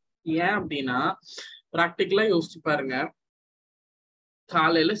 ஏன் அப்படின்னா ப்ராக்டிக்கலா யோசிச்சு பாருங்க.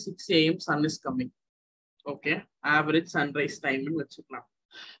 காலையில 6 AM Sun is coming. Okay, average sunrise டைம்னு வச்சுக்கலாம்.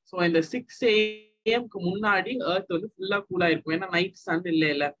 ஸோ இந்த 6 AM முன்னாடி எர்த் வந்து ஃபுல்லா கூலா இருக்கும். ஏன்னா நைட் சன்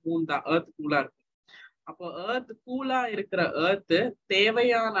இல்ல மூன் தான், எர்த் கூலா இருக்கும். அப்போ எர்த் கூலா இருக்கிற எர்த்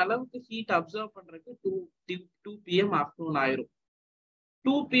தேவையான அளவுக்கு ஹீட் அப்சர்வ் பண்றதுக்கு 2 PM ஆஃப்டர்நூன் ஆயிரும்.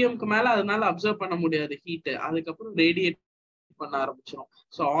 2 PMக்கு மேல அதனால அப்சர்வ் பண்ண முடியாது ஹீட். அதுக்கப்புறம் ரேடியேட் பண்ண ஆரம்பிச்சிடும்.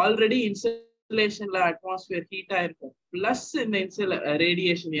 ஸோ ஆல்ரெடி இன்சுலேஷன்ல அட்மாஸ்பியர் ஹீட்டா இருக்கும், பிளஸ் இந்த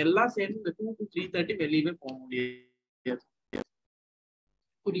ரேடியேஷன் எல்லாம் சேர்ந்து இந்த 2 to 3:30 வெளியவே போக முடியாது.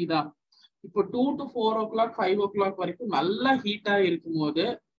 புரியுதா? இப்போ 2 to 4 o'clock 5 o'clock வரைக்கும் நல்லா ஹீட்டா இருக்கும் போது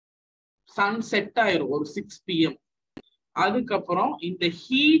சன் செட் ஆயிரும் ஒரு 6 PM. அதுக்கப்புறம் இந்த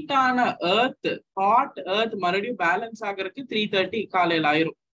ஹீட்டான ஹாட் எர்த் மறுபடியும் பேலன்ஸ் ஆகிறதுக்கு 3:30 காலையில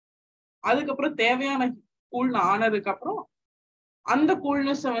ஆயிரும். அதுக்கப்புறம் தேவையான கூல் ஆனதுக்கு அப்புறம் அந்த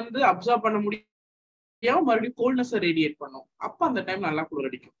கூல்னஸ் வந்து அப்சர்வ் பண்ண முடியாம மறுபடியும் கோல்ட்னஸ் ரேடியேட் பண்ணும். அப்ப அந்த டைம் நல்லா குளிர்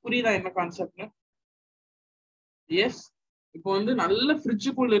அடிக்கும். புரியுதா என்ன கான்செப்ட்? எஸ். இப்போ வந்து நல்ல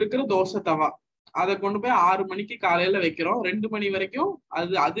ஃப்ரிட்ஜுக்குள்ள இருக்கிற தோசை தவா, அதை கொண்டு போய் 6 மணிக்கு காலையில வைக்கிறோம். 2 மணி வரைக்கும்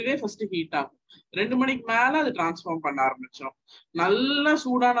அதுவே ஃபர்ஸ்ட் ஹீட் ஆகும். 2 மணிக்கு மேல அது டிரான்ஸ்ஃபார்ம் பண்ண ஆரம்பிச்சிடும். நல்ல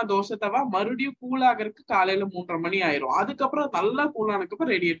சூடான தோசை தவா மறுபடியும் கூல் ஆகிறதுக்கு காலையில 3:30 மணி ஆயிரும். அதுக்கப்புறம் நல்லா கூலானதுக்கு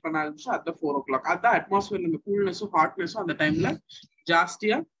அப்புறம் ரேடியேட் பண்ண ஆரம்பிச்சு அது 4 o'clock. அதான் அட்மாஸ்பியர் இந்த கூல்னஸும் ஹாட்னஸும் அந்த டைம்ல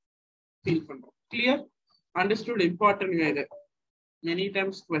ஜாஸ்தியா ஃபீல் பண்றோம். கிளியர்? அண்டர்ஸ்டுட்? இம்பார்ட்டன்ட் இது. மெனி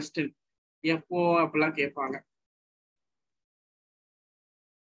டைம்ஸ் குவெஸ்டின் எப்போ அப்படிலாம் கேட்பாங்க.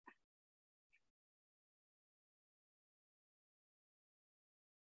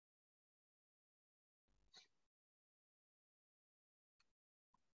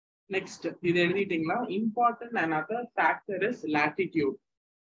 நெக்ஸ்ட் இது எழுதிட்டீங்களா? Important another factor is latitude.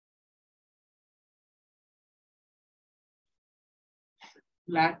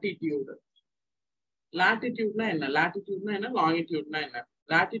 latitudeனா என்ன? latitudeனா என்ன? longitudeனா என்ன?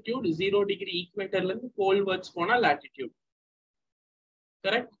 latitude 0 degree equatorல இருந்து போல்வர்ட்ஸ் போனா latitude.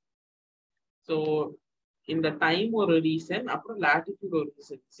 கரெக்ட்? சோ இந்த டைம் ஒரு ரீசன், அப்புறம் latitude ஒரு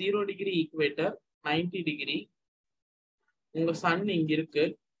ரீசன். 0 degree equator 90 degree, உங்க சன் இங்க இருக்கு,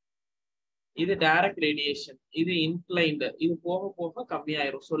 இது டைரக்ட் ரேடியேஷன், இது இன்க்ளைன்டு, இது போக போக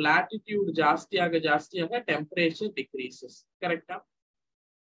கம்மியாயிரும். ஸோ லாட்டிடியூட் ஜாஸ்தியாக டெம்பரேச்சர் டிக்ரீசஸ். கரெக்டா?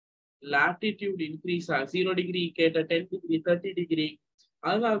 லாட்டிடியூட் இன்க்ரீஸ் ஆகும். 0 degree கேட்ட 10 degree 30 degree.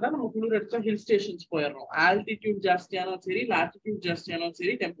 அதனாலதான் நம்ம குளிர் அடிச்சா ஹில் ஸ்டேஷன்ஸ் போயிடணும். ஆல்டிடியூட் ஜாஸ்தியானாலும் சரி, லாட்டிடியூட் ஜாஸ்தியானாலும்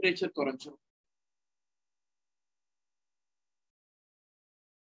சரி, டெம்பரேச்சர் குறைஞ்சிடும்.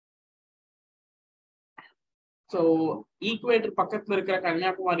 ஸோ ஈக்குவேட்டர் பக்கத்துல இருக்கிற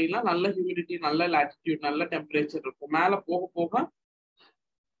கன்னியாகுமரிலாம் நல்ல ஹியூமிடிட்டி, நல்ல லாட்டிடியூட், நல்ல டெம்பரேச்சர் இருக்கும். மேல போக போக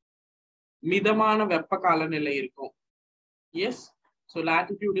மிதமான வெப்ப காலநிலை இருக்கும். S. So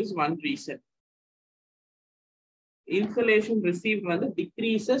latitude is one reason. இன்சலேஷன் received வந்து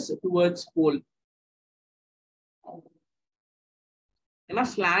டிக்ரீசஸ் டுவர்ட்ஸ் போல். ஏன்னா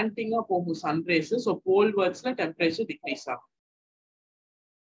ஸ்லாண்டிங்கா போகும் சன்ரேஸ். ஸோ போல் வேர்ட்ஸ்ல டெம்பரேச்சர் டிக்ரீஸ் ஆகும்.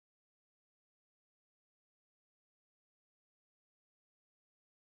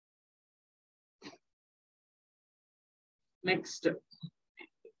 Next,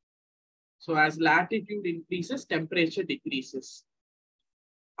 so as latitude increases, temperature decreases.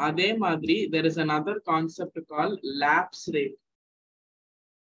 அதே மாதிரி there is another concept called lapse rate.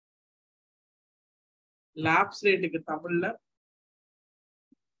 lapse rateக்கு தமிழ்ல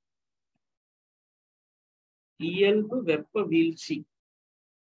இயல்பு வெப்ப வீழ்ச்சி.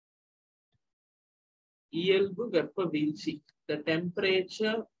 இயல்பு வெப்ப வீழ்ச்சி. The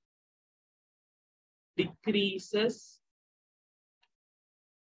temperature decreases.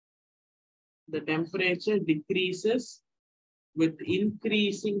 The temperature decreases with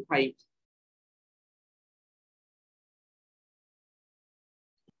increasing height.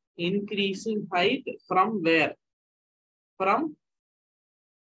 Increasing height from where? From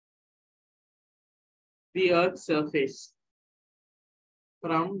the Earth's surface.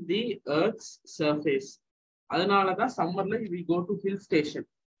 From the Earth's surface. அதனாலதான் சம்மர்ல we go to hill station.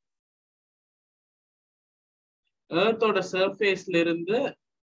 Earthோட சர்ஃபேஸ்ல இருந்து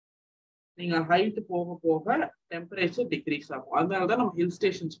நீங்க ஹைட் போக போக டெம்பரேச்சர் டிக்ரீஸ் ஆகும். அதனாலதான் நம்ம ஹில்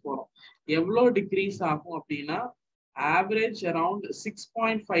ஸ்டேஷன்ஸ் போறோம். எவ்வளவு டிக்ரீஸ் ஆகும் அப்படின்னா average around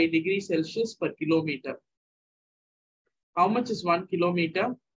 6.5 degree Celsius per kilometer. How much is 1 kilometer?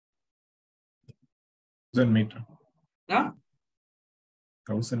 1000 meter. Huh?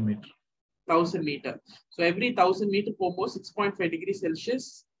 1000 meter. 1000 meter. So every 1000 meter போகும்போது 6.5 degree Celsius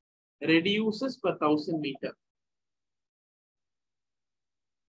reduces per 1000 meter.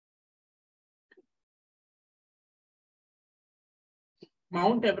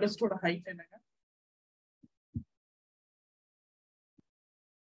 Mount எவரெஸ்டோட height என்னங்க? .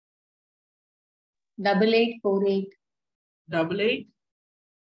 8848.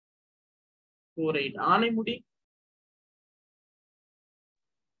 8848. ஆனைமுடி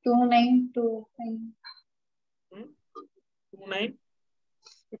 2925.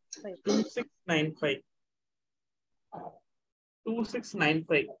 2695.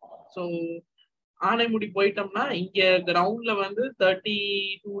 2695. ஸோ ஆனைமுடி போயிட்டோம்னா இங்க கிரவுண்ட்ல வந்து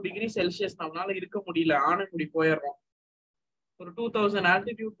 32 டிகிரி செல்சியஸ் நம்மளால இருக்க முடியல. ஆனைமுடி போயிடுறோம். ஒரு 2000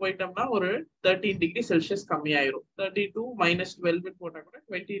 ஆல்டிடியூட் போயிட்டோம்னா ஒரு 13 டிகிரி செல்சியஸ் கம்மியாயிரும். 32 - 12 போட்டா கூட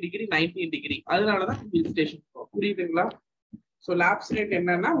 20 டிகிரி 19 டிகிரி. அதனாலதான் ஹில் ஸ்டேஷன் போகும். புரியுதுங்களா? ஸோ லேப்ஸ் ரேட்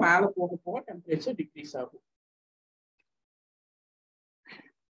என்னன்னா மேல போக போக டெம்பரேச்சர் டிக்ரீஸ் ஆகும்.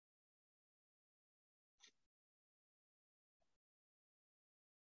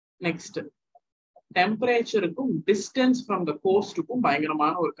 நெக்ஸ்ட், டெம்பரேச்சருக்கும் டிஸ்டன்ஸ் ஃப்ரம் த கோஸ்டுக்கும்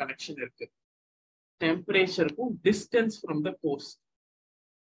பயங்கரமான ஒரு கனெக்ஷன் இருக்கு. டெம்பரேச்சருக்கும் டிஸ்டன்ஸ் ஃப்ரம் த கோஸ்ட்.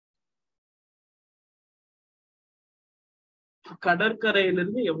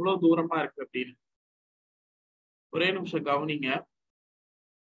 கடற்கரையிலிருந்து எவ்வளவு தூரமா இருக்கு அப்படின்னு ஒரே நிமிஷம் கவனிங்க.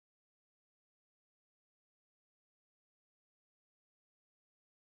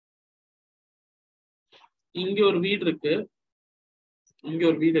 இங்க ஒரு வீடு இருக்கு, இங்க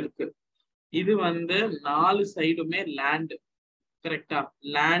ஒரு வீடு இருக்கு. இது வந்து 4 சைடுமே லேண்ட். கரெக்டா?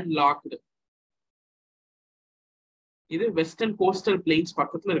 Land logged. இது வெஸ்டர்ன் கோஸ்டல் பிளெயின்ஸ்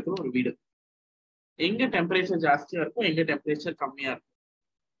பக்கத்துல இருக்கிற ஒரு வீடு. எங்க டெம்பரேச்சர் ஜாஸ்தியா இருக்கும், எங்க டெம்பரேச்சர் கம்மியா இருக்கும்?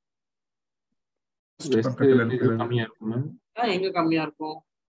 கம்மியா இருக்கும். எங்க கம்மியா இருக்கும்?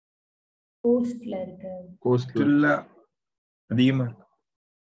 கோஸ்ட்ல இருக்கு. கோஸ்ட்ல அதிகமா இருக்கும்.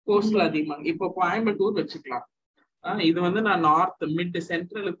 கோஸ்ட்ல அதிகமா. இப்போ கோயம்புத்தூர் வச்சுக்கலாம். இது வந்து நான் நார்த் மிட்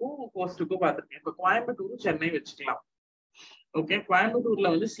சென்ட்ரலுக்கும் கோஸ்டுக்கும் பார்த்துருக்கேன். இப்போ கோயம்புத்தூர் சென்னை வச்சுக்கலாம். ஓகே,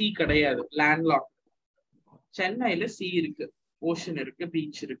 கோயம்புத்தூர்ல வந்து சி கிடையாது, லேண்ட்லாக். சென்னையில சி இருக்கு, ஓஷன் இருக்கு,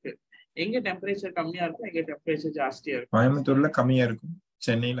 பீச் இருக்கு. எங்க டெம்பரேச்சர் கம்மியா இருக்கும், எங்க டெம்பரேச்சர் ஜாஸ்தியா இருக்கும்? கோயம்புத்தூர்ல கம்மியா இருக்கும்,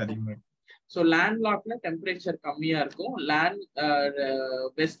 சென்னையில அதிகமா இருக்கும். ஸோ லேண்ட்லாக்ல டெம்பரேச்சர் கம்மியா இருக்கும்,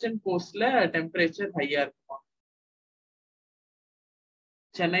 வெஸ்டர்ன் கோஸ்ட்ல டெம்பரேச்சர் ஹையா இருக்குமா?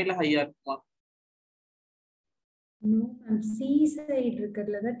 சென்னையில ஹையா இருக்குமா? சி சைடு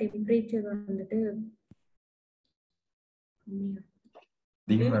இருக்கிறதுல தான் டெம்பரேச்சர் வந்துட்டு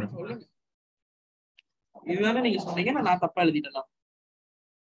அதிகமா இருக்கும். இதுதானே நீங்க சொன்னீங்க, நான் தப்பா எழுதிட்டேனா?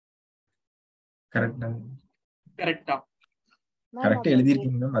 கரெக்டா கரெக்டா? கரெக்டா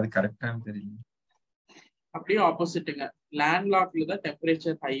எழுதிருக்கீங்க மேம், அது கரெக்டான்னு தெரியல. அப்படியே ஆப்போசிட்டுங்க. லேண்ட்லாக்ல தான்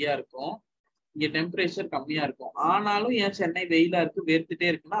டெம்பரேச்சர் ஹையா இருக்கும், இங்க டெம்பரேச்சர் கம்மியா இருக்கும். ஆனாலும் ஏன் சென்னை வெயிலா இருக்கு, வேர்த்துட்டே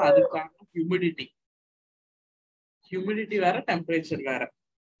இருக்குன்னா அதுக்கு காரணம் ஹியூமிடிட்டி. ஹியூமிடிட்டி வேற, டெம்பரேச்சர் வேற.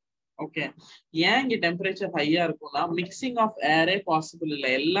 ஓகே, ஏன் இங்க டெம்பரேச்சர் ஹையா இருக்கும்னா மிக்சிங் ஆஃப் ஏரே பாசிபிள் இல்லை.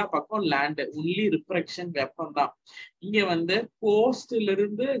 எல்லா பக்கம் லேண்ட், ஒன்லி ரிஃப்ராக்ஷன் வெப்பம் தான். இங்க வந்து கோஸ்ட்ல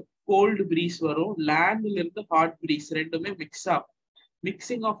இருந்து கோல்டு பிரீஸ் வரும், லேண்ட்ல இருந்து ஹாட் பிரீஸ், ரெண்டுமே மிக்ஸ் ஆகும்.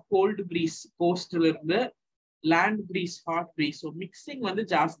 மிக்சிங் ஆஃப் கோல்டு பிரீஸ் கோஸ்ட்ல இருந்து, land breeze hot breeze. So mixing வந்து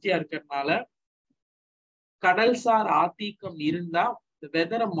ஜாஸ்தியா இருக்கிறதுனால கடல்சார் ஆத்தீக்கம் இருந்தா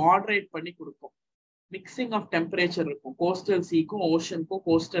வெதரை மாடரேட் பண்ணி கொடுக்கும். மிக்சிங் ஆஃப் டெம்பரேச்சர் இருக்கும் coastal சீக்கும் ஓஷனுக்கும்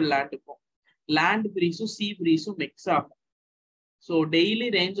coastal லேண்டுக்கும். Land பிரீஸும் C பிரீஸும் mix ஆகும். So daily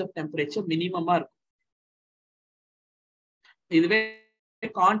range of temperature மினிமமா இருக்கும். இதுவே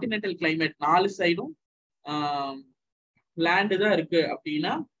கான்டினென்டல் கிளைமேட், 4 சைடும் லேண்டு தான் இருக்கு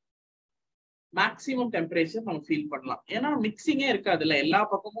அப்படின்னா மேக்சிமம் டெம்பரேச்சர் நம்ம ஃபீல் பண்ணலாம். ஏன்னா மிக்சிங்கே இருக்காதுல்ல, எல்லா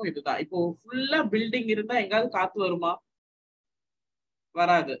பக்கமும் இதுதான். இப்போ ஃபுல்லா பில்டிங் இருந்தா எங்காவது காத்து வருமா?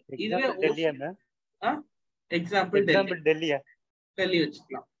 வராது. இதுவே எக்ஸாம்பிள் டெல்லி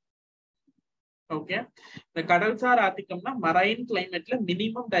வச்சுக்கலாம். ஓகே, இந்த கடல்சார் ஆதிக்கம்னா marine கிளைமேட்ல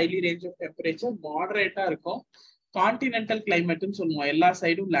minimum daily range of temperature மாடரேட்டா இருக்கும். கான்டினென்டல் கிளைமேட்னு சொல்லுவோம், எல்லா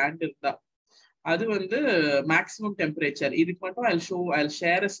சைடும் லேண்ட் இருந்தா. அது வந்து மேக்ஸிமம் டெம்பரேச்சர். இதுக்கு மட்டும் I'll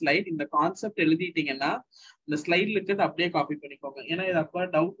share a slide. இந்த கான்செப்ட் எழுதிட்டீங்கன்னா இந்த ஸ்லைட்ல இருக்கிறது அப்படியே காப்பி பண்ணிக்கோங்க. ஏன்னா இது அப்ப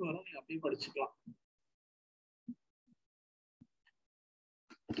டவுட் வரும், நீங்க அப்படியே படிச்சுக்கலாம்.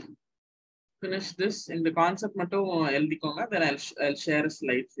 Finish this. இந்த கான்செப்ட் மட்டும் எழுதிக்கோங்க, then I'll share a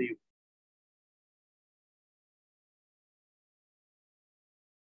slide for you.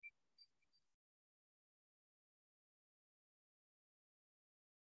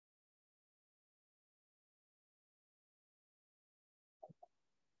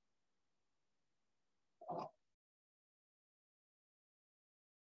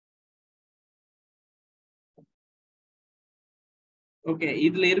 Okay,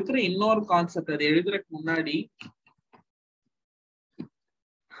 இதுல இருக்கிற இன்னொரு கான்செப்ட், அது எழுதுறதுக்கு முன்னாடி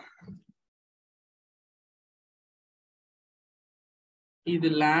இது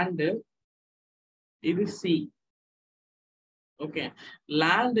லேண்டு, இது சி. ஓகே,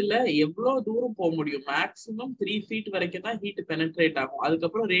 லேண்ட்ல எவ்வளவு தூரம் போக முடியும்? மேக்ஸிமம் 3 feet வரைக்கும் தான் ஹீட் பெனட்ரேட் ஆகும்.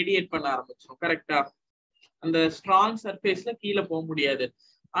 அதுக்கப்புறம் ரேடியேட் பண்ண ஆரம்பிச்சிடும். கரெக்டா? அந்த ஸ்ட்ராங் சர்ஃபேஸ்ல கீழே போக முடியாது.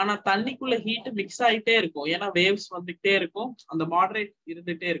 ஆனா தண்ணிக்குள்ள ஹீட் மிக்ஸ் ஆயிட்டே இருக்கும். ஏன்னா வேவ்ஸ் வந்துகிட்டே இருக்கும், அந்த மாடரேட்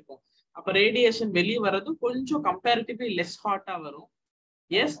இருந்துட்டே இருக்கும். அப்ப ரேடியேஷன் வெளியே வர்றது கொஞ்சம் கம்பேரிட்டிவ்லி லெஸ் ஹாட்டா வரும்.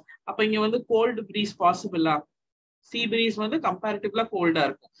 எஸ், அப்ப இங்க வந்து கோல்டு பிரீஸ் பாசிபிளா? சீ பிரீஸ் வந்து கம்பேரிட்டிவ்லா கோல்டா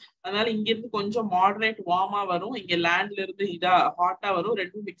இருக்கும். அதனால இங்க இருந்து கொஞ்சம் மாடரேட் வார்மா வரும், இங்க லேண்ட்ல இருந்து இதா ஹாட்டா வரும்.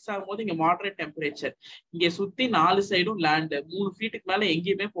 ரெண்டும் மிக்ஸ் ஆகும்போது இங்க மாடரேட் டெம்பரேச்சர். இங்க சுத்தி 4 சைடும் லேண்ட், 3 ஃபீட்டுக்கு மேல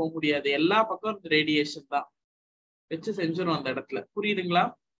எங்கேயுமே போக முடியாது. எல்லா பக்கம் ரேடியேஷன் தான் வச்சு செஞ்சிடும் அந்த இடத்துல. புரியுதுங்களா?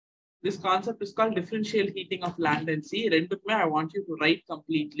 This concept is called differential heating of land and sea. ரெண்டுக்குமே I want you to write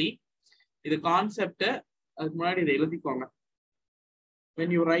completely. இது கான்செப்ட். அதுக்கு முன்னாடி இதை எழுதிக்கோங்க.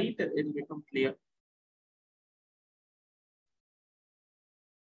 When you write, it will become clear.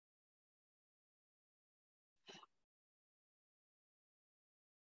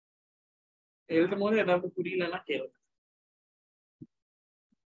 எழுதும் போது ஏதாவது புரியலன்னா கேளுங்க.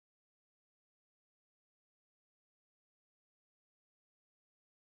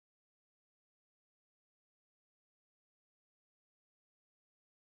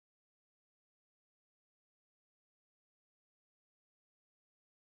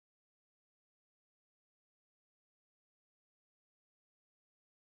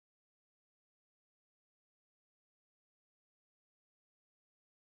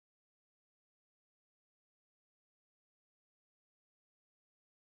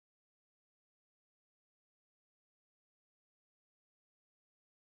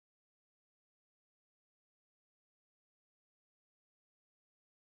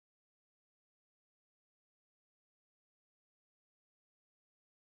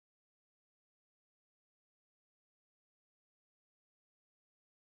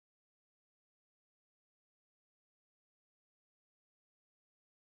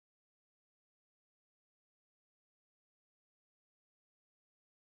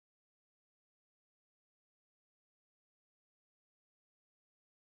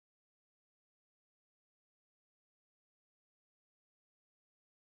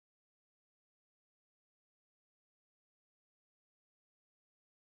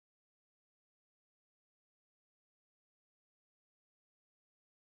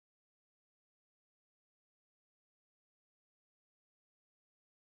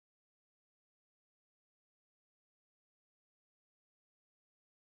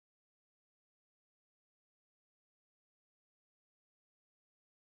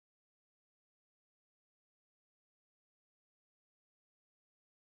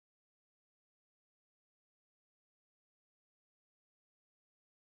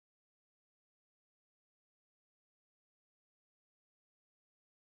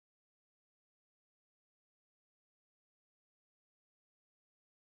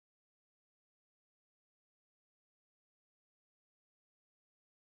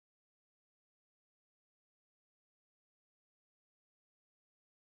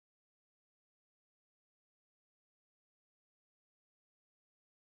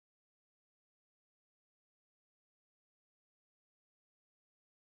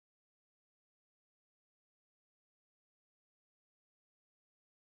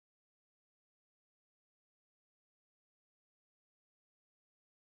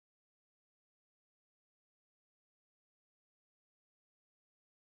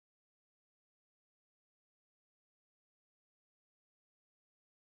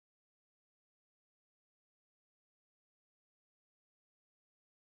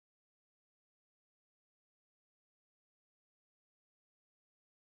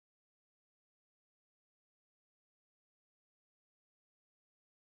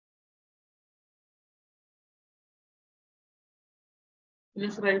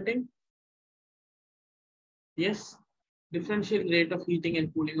 Finish writing? Yes. Differential rate of heating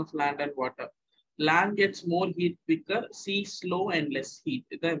and cooling of land and water. Land gets more heat quicker, sea slow and less heat.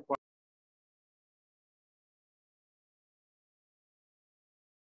 Is that important?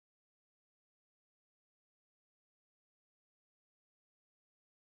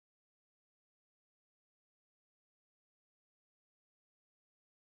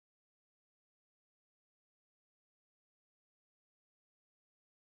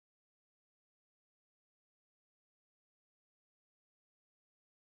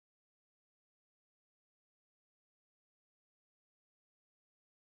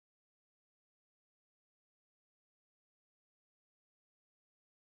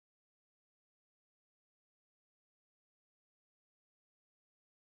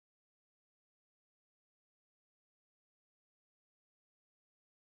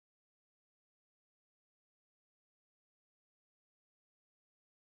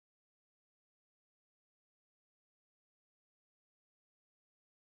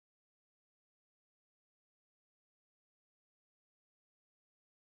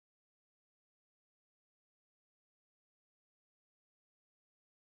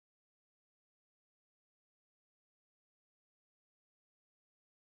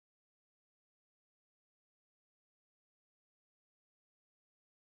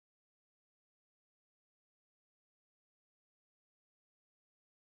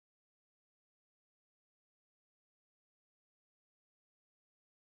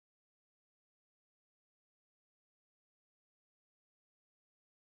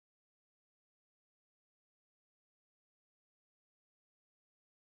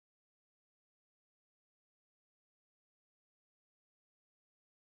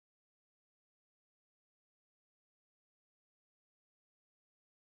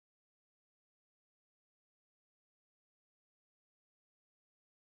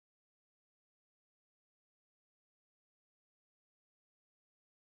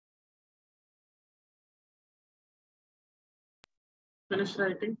 Finish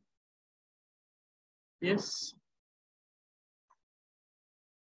writing? Yes.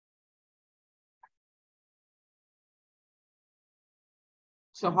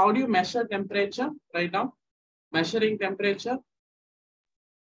 So how do you measure temperature right now? Measuring temperature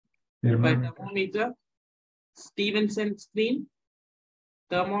by thermometer, Stevenson screen,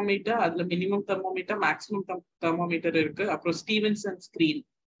 thermometer, அதுல minimum thermometer, maximum thermometer இருக்கு. அப்புறம் Stevenson screen,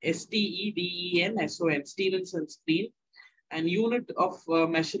 STEVENSON, Stevenson screen, and unit of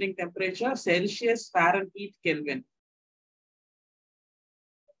measuring temperature, Celsius, Fahrenheit, Kelvin.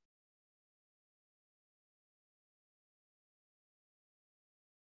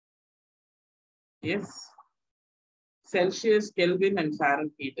 Yes. Celsius, Kelvin, and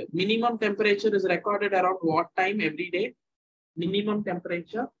Fahrenheit. Minimum temperature is recorded around what time every day? Minimum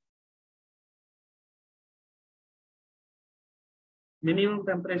temperature. Minimum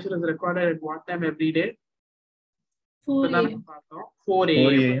temperature is recorded at what time every day? 4 a.m. 4 4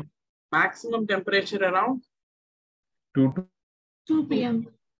 a.m. a.m. Maximum temperature around 2 p.m.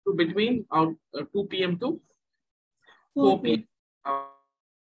 to between 2 p.m. to 4 4 p.m. p.m.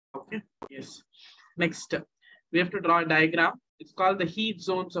 Okay. Yes. Next, we have to draw a diagram. It's called the heat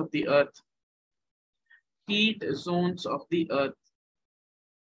zones of the earth. Heat zones of the earth.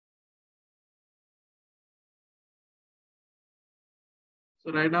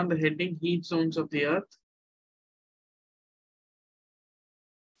 So write down the heading, heat zones of the earth.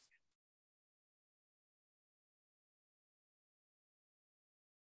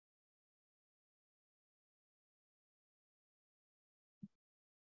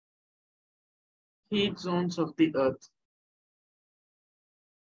 Heat zones of the earth.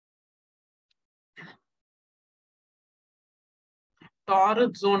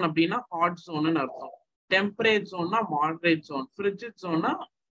 Torrid zone அப்படின்னா hot zone ன்னு அர்த்தம். Temperate zone னா moderate zone. Frigid zone னா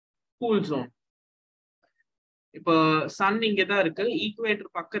cool zone. இப்போ Sun இங்க தான் இருக்கு,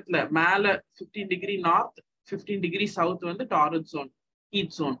 equator பக்கத்துல மேல 15 டிகிரி நார்த் 15 டிகிரி சவுத் வந்து target zone,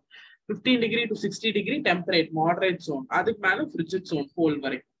 heat zone. 15 degree to 60 degree temperate moderate zone, அதுக்கு மேல ஃப்ரிட்ஜிட் ஜோன் போல்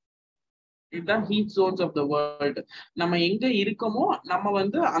வரைக்கும். இதுதான் heat Jones of the world. நம்ம எங்க இருக்கோமோ நம்ம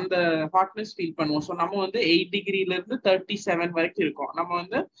வந்து அந்த ஹாட்னஸ் ஃபீல் பண்ணுவோம். ஸோ நம்ம வந்து 8 டிகிரில இருந்து 37 வரைக்கும் இருக்கோம். நம்ம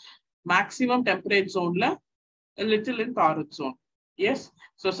வந்து மேக்ஸிமம் டெம்பரேட் ஜோன்ல லிட்டில் இன் target zone. S.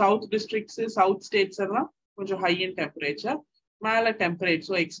 So south districts south states எல்லாம் கொஞ்சம் ஹை இன் டெம்பரேச்சர், மேல temperate,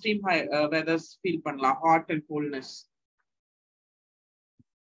 so extreme high Weathers feel பண்ணலாம், hot and coldness.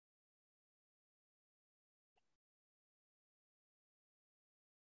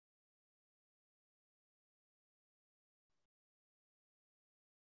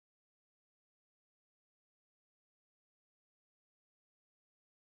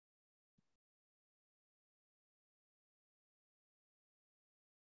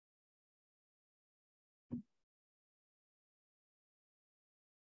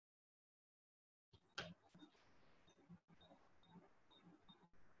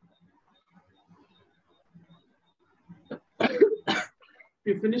 If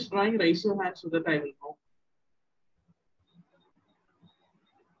you finish drawing, raise your hand so that I will know.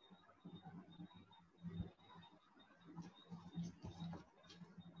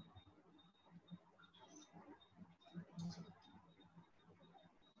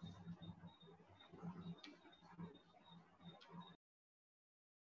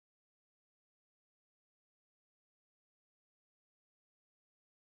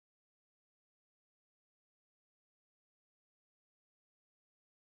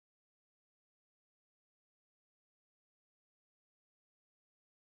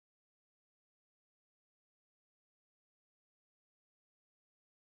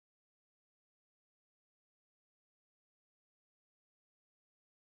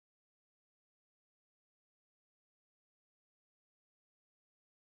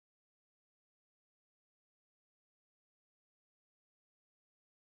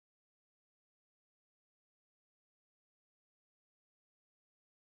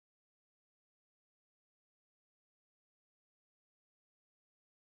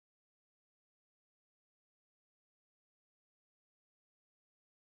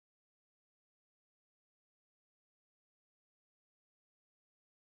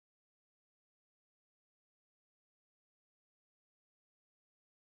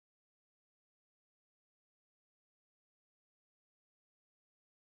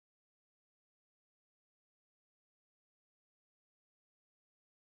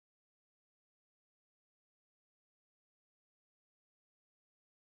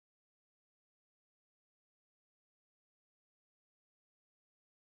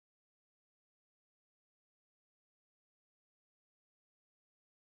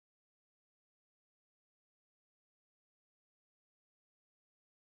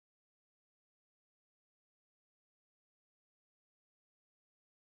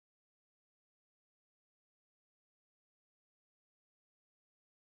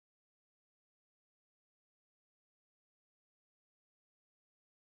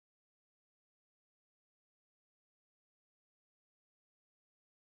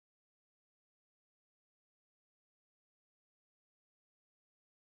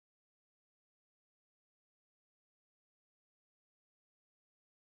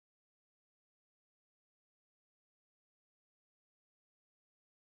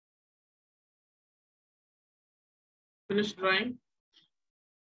 Finish drawing?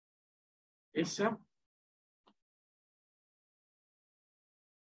 Yes, sir.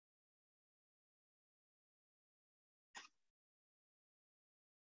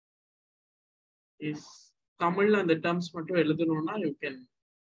 Yes. Tamil and the terms மட்டும் எழுதணும்னா you can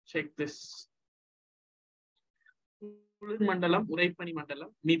check this. குளிர் மண்டலம், உறைபனி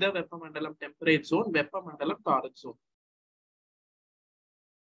மண்டலம், மித வெப்ப மண்டலம் டெம்பரேட் ஜோன், வெப்ப மண்டலம் டாரட் ஜோன்.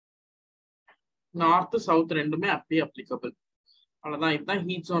 நார்த் சவுத் ரெண்டுமே அப்படியே அப்ளிகபிள். அவ்வளவுதான். இதுதான்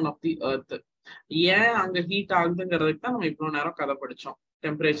heat zone of the earth. ஏன் அங்க ஹீட் ஆகுதுங்கிறதுக்கு தான் நம்ம இவ்வளவு நேரம் கதை படிச்சோம்.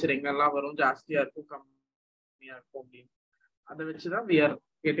 டெம்பரேச்சர் எங்கெல்லாம் வரும், ஜாஸ்தியா இருக்கும், கம்மியா இருக்கும் அப்படின்னு. அதை வச்சுதான் we are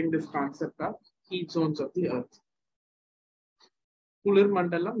getting this concept of heat zones of the earth. குளிர்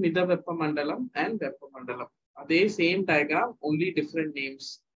மண்டலம், மித வெப்ப மண்டலம் and வெப்ப மண்டலம். அதே same diagram, only different names.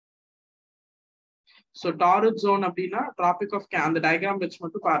 So torrid zone அப்படின்னா டிராபிக் ஆஃப் அந்த டயக்ராம் வச்சு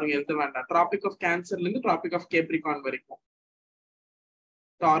மட்டும் பாருங்க, எழுத வேண்டாம். டிராபிக் ஆஃப் கேன்சர்ல இருந்து டிராபிக் ஆஃப் கேப்ரிகான் வரைக்கும்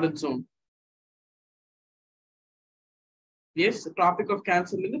torrid zone. Yes, tropic of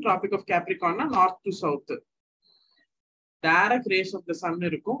Cancer இருந்து tropic of Capricorn north to south. Direct rays of the sun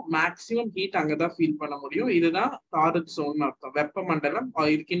இருக்கும். Maximum heat அங்கதான் feel பண்ண முடியும். இதுதான் torrid zone அர்த்தம். வெப்ப மண்டலம்.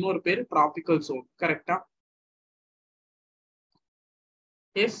 இதுக்கு இன்னொரு பேர் tropical zone. கரெக்டா?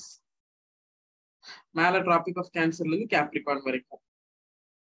 Yes. மேல tropic of Cancerல இருந்து Capricorn வரைக்கும்.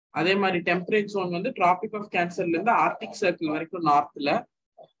 அதே மாதிரி டெம்பரேட் ஜோன் வந்து tropic of Cancerல இருந்து ஆர்டிக் சர்க்கிள் வரைக்கும் நார்த்ல,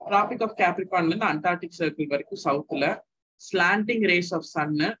 tropic of Capricornல இருந்து அண்டார்டிக் சர்க்கிள் வரைக்கும் சவுத்ல. Slanting rays of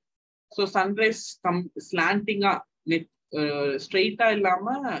sun. So sunrise slanting straight இல்லாம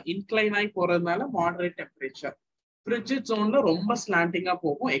incline ஆகி போறதுனால moderate temperature. Frigid zone ரொம்ப slanting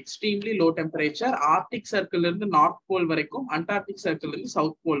போகும், extremely low temperature. Arctic circle இருந்து north pole வரைக்கும், Antarctic circle இருந்து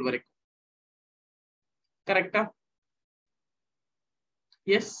south pole வரைக்கும். கரெக்டா?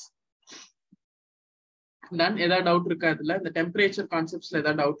 எஸ். Done. ஏதாவது டவுட் இருக்கா இதுல? இந்த டெம்பரேச்சர் கான்செப்ட்ஸ்ல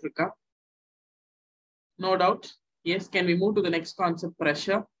ஏதாவது டவுட் இருக்கா? No doubt. Yes, can we move to the next concept,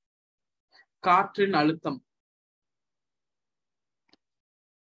 pressure? காற்றின் அழுத்தம்.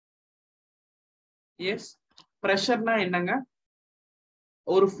 Yes, pressureனா என்னங்க?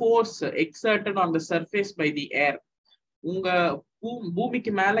 ஒரு force exerted on the surface by the air. உங்க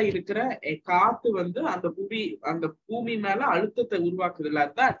பூமிக்கு மேல இருக்கிற காத்து வந்து அந்த பூமி மேல அழுத்தத்தை உருவாக்குதுல,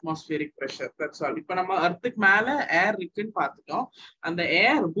 அதுதான் அட்மாஸ்பியரிக் பிரஷர். That's all. இப்ப நம்ம அர்த்துக்கு மேல ஏர் இருக்குன்னு பார்த்துட்டோம். அந்த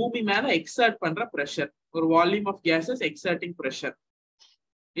ஏர் பூமி மேல எக்ஸர்ட் பண்ற பிரஷர். ஒரு volume of cases எக்ஸர்ட்டிங் pressure.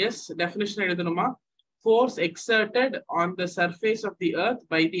 S, definition எழுதணுமா? Force exerted on the surface of the earth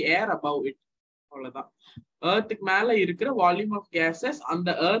by the air above it. அவ்வளவுதான். எர்த்துக்கு மேல இருக்கிற வால்யூம் ஆஃப் கேசஸ் அந்த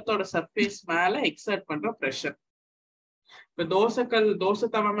எர்த்தோட சர்ஃபேஸ் மேல எக்ஸர்ட் பண்ற பிரஷர். இப்ப தோசை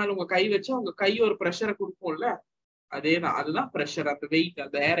தவா மேல உங்க கை வச்சா உங்க கை ஒரு பிரஷரை கொடுக்கும்ல, அதேதான். அதுதான் பிரஷர். அந்த வெயிட்,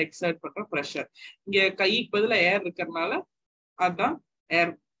 அந்த ஏர் எக்ஸர்ட் பண்ற பிரஷர். இங்க கைக்கு பதிலா ஏர் இருக்கிறதுனால அதுதான்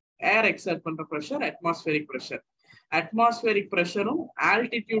ஏர் எக்ஸர்ட் பண்ற pressure atmospheric pressure. Atmospheric பிரஷரும்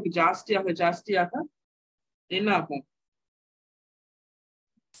altitude ஜாஸ்தியாக என்ன ஆகும்?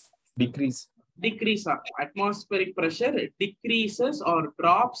 டிக்ரீஸ் ஆகும். Atmospheric pressure decreases R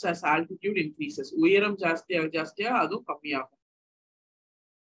drops as altitude increases. உயரம் ஜாஸ்தியாக அதுவும் கம்மியாகும்.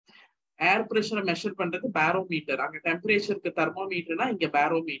 ஏர் பிரஷரை மெஷர் பண்றது பேரோமீட்டர். அங்க டெம்பரேச்சருக்கு தெர்மோமீட்டர்னா இங்க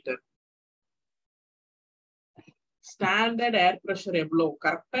பேரோமீட்டர். ஸ்டாண்டர்ட் ஏர் பிரஷர் எவ்வளவு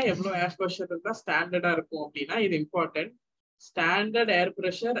கரெக்டா எவ்வளவு ஏர் பிரஷர் இருந்தா ஸ்டாண்டர்டா இருக்கும் அப்படின்னா இது important. Standard air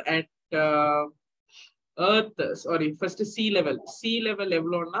pressure at earth, sorry, first C level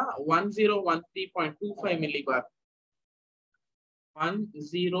எவ்வளவுன்னா 1013.25 millibar.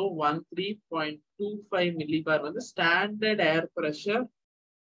 1013.25 millibar வந்து standard air pressure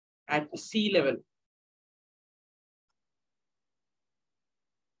at C level.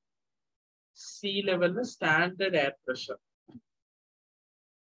 C லெவல்ல ஸ்டாண்டர்ட் ஏர் பிரஷர்.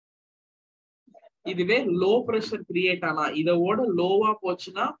 இதுவே லோ பிரஷர் கிரியேட் ஆனா இதோட லோவா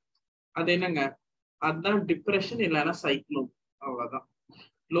போச்சுன்னா அது என்னங்க? அதுதான் டிப்ரெஷன் இல்லைன்னா சைக்ளோன். அவ்வளவுதான்.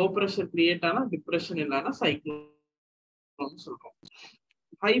 லோ பிரஷர் கிரியேட் ஆனா டிப்ரெஷன் இல்லைன்னா சைக்ளோன் சொல்றோம்.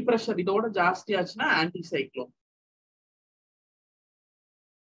 ஹை பிரஷர் இதோட ஜாஸ்தி ஆச்சுன்னா ஆன்டி சைக்ளோன்.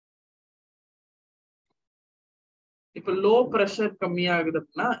 இப்ப லோ பிரஷர் கம்மியாகுது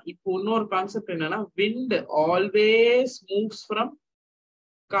அப்படின்னா இப்போ இன்னொரு கான்செப்ட் என்னன்னா, விண்ட் ஆல்வேஸ் மூவ்ஸ் ஃப்ரம்,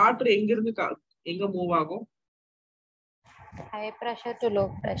 காற்று எங்கிருந்து எங்க மூவ் ஆகும்? High pressure to low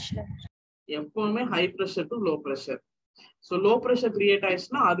pressure. எப்பவுமே high pressure to low pressure. So low pressure create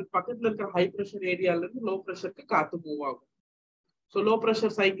ஆயிடுச்சுன்னா அதுக்கு பக்கத்துல இருக்கிற ஹை பிரஷர் ஏரியால இருந்து லோ பிரஷருக்கு காத்து மூவ் ஆகும். ஸோ லோ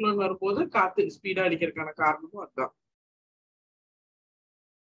பிரஷர் சைக்ளோன் வரும்போது காத்து ஸ்பீடா அடிக்கிறதுக்கான காரணமும் அதுதான்.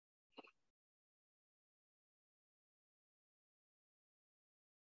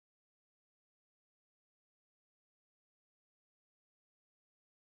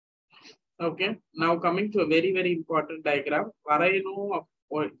 Okay, now coming to a very very important diagram. வரையணும்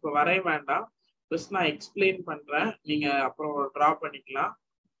இப்போ வரைய வேண்டாம், ஜஸ்ட் நான் எக்ஸ்பிளைன் பண்றேன், நீங்க அப்புறம் டிரா பண்ணிக்கலாம்.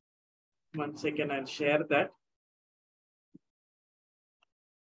 One second, I'll share that.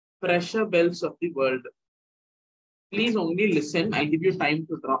 Pressure belts of the world. Please only listen. I'll give you time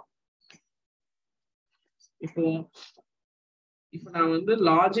to draw. இப்போ நான் வந்து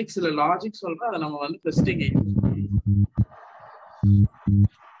லாஜிக் சில லாஜிக் சொல்றேன், அதை நம்ம வந்து டெஸ்டிங்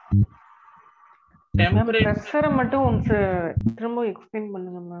பிரஷரை மட்டும் ஒன்ஸ் திரும்ப எக்ஸ்பிளைன்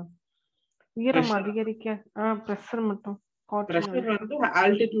பண்ணுங்க மேம். உயரம் அதிகரிக்க பிரஷர் மட்டும். பிரஷர் வந்து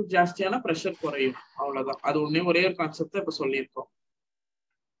ஆல்டிடியூட் ஜாஸ்தியான பிரஷர் குறையும், அவ்வளவுதான். அது ஒரே ஒரு கான்செப்ட் இப்ப சொல்லியிருக்கோம்.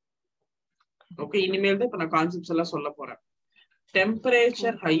 ஓகே, இனிமேல் தான் இப்ப நான் கான்செப்ட்ஸ் எல்லாம் சொல்ல போறேன்.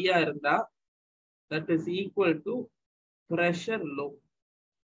 டெம்பரேச்சர் ஹையா இருந்தா that is equal to pressure low.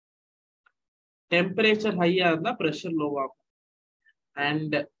 Temperature ஹையா இருந்தா பிரஷர் லோ ஆகும்.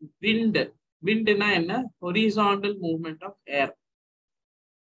 அண்ட் விண்ட்னா என்ன? horizontal movement of air.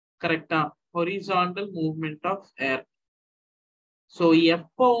 கரெக்டா? horizontal movement of air. So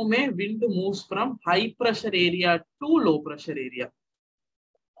எப்பவுமே wind moves from high pressure area to low pressure area.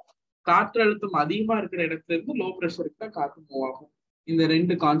 காற்றழுத்தம் அதிகமா இருக்கிற இடத்துல இருந்து லோ பிரஷருக்கு தான் காற்று மூவ் ஆகும். இந்த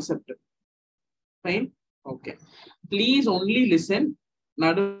ரெண்டு concept. Fine, okay. Please only listen.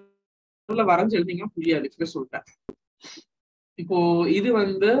 நடுவுல வரைஞ்சு எழுதிங்க, புரியாது இப்ப சொல்லிட்டேன். இப்போ இது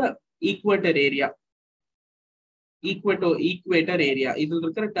வந்து ஈக்குவேட்டர் ஏரியா. ஈக்குவேட்டர் ஏரியா இதுல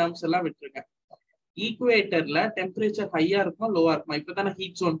இருக்கிற டேர்ம்ஸ் எல்லாம் விட்டுருங்க. ஈக்குவேட்டர்ல டெம்பரேச்சர் ஹையா இருக்குமா லோவா இருக்குமா? இப்பதானே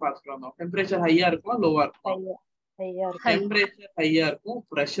ஹீட் ஜோன் பார்த்துட்டு வந்தோம். டெம்பரேச்சர் ஹையா இருக்குமா லோவா இருக்குமா? டெம்பரேச்சர் ஹையா இருக்கும்,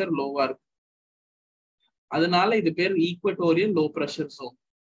 பிரஷர் லோவா இருக்கும். அதனால இது பேர் ஈக்குவேட்டோரியல் லோ பிரஷர் ஜோன்.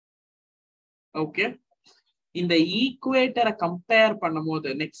 ஓகே, இந்த ஈக்குவேட்டரை கம்பேர் பண்ணும் போது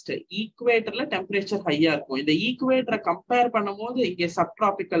நெக்ஸ்ட் ஈக்குவேட்டர்ல டெம்பரேச்சர் ஹையா இருக்கும். இந்த ஈக்குவேட்டரை கம்பேர் பண்ணும் போது இங்க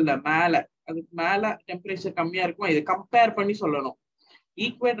சப்ட்ராபிக்கல்ல மேல, அதுக்கு மேல டெம்பரேச்சர் கம்மியா இருக்குமா? இதை கம்பேர் பண்ணி சொல்லணும்.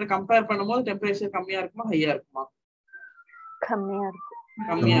 ஈக்குவேட்டர் கம்பேர் பண்ணும்போது டெம்பரேச்சர் கம்மியா இருக்குமா ஹையா இருக்குமா? கம்மியா இருக்கும்.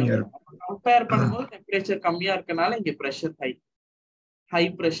 கம்மியா இருக்கும். கம்பேர் பண்ணும்போது டெம்பரேச்சர் கம்மியா இருக்கனால இங்க pressure high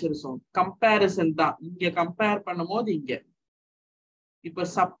pressure zone. Comparison தான் இங்க கம்பேர் பண்ணும்போது. இங்க இப்ப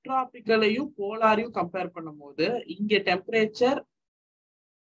சப்ட்ராபிக்கலையும் போலாரையும் கம்பேர் பண்ணும்போது இங்க டெம்பரேச்சர்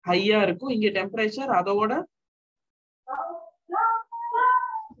ஹையா இருக்கும், இங்க டெம்பரேச்சர் அதோட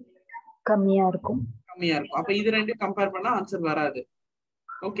கம்மியா இருக்கும். அப்ப இது ரெண்டையும் கம்பேர் பண்ணா ஆன்சர் வராது.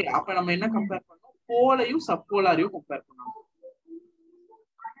 ஓகே, அப்ப நம்ம என்ன கம்பேர் பண்ணோம்? போலையும் சப்போலாரையும் கம்பேர் பண்ணணும்.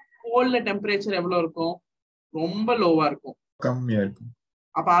 போல்ல டெம்பரேச்சர் எவ்வளவு இருக்கும்? ரொம்ப லோவா இருக்கும், கம்மியா இருக்கும்.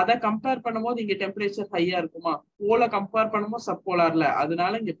 அப்ப அதை கம்பேர் பண்ணும்போது இங்க டெம்பரேச்சர் ஹையா இருக்குமா? போல கம்பேர் பண்ணும்போது சப்போலார்ல,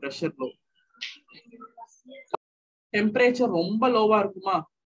 அதனால இங்க பிரஷர் லோ. டெம்பரேச்சர் ரொம்ப லோவா இருக்குமா?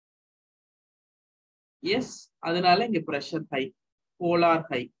 எஸ், அதனால இங்க பிரஷர் ஹை, போலார்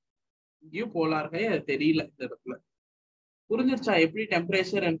ஹை. இங்கேயும் போலார் ஹை, அது தெரியல இந்த இடத்துல. புரிஞ்சிருச்சா எப்படி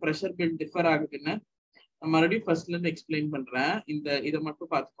temperature and pressure bill differ ஆகுதுன்னு? நான் மறுபடியும் ஃபர்ஸ்ட்ல இருந்து எக்ஸ்பிளைன் பண்றேன். இதை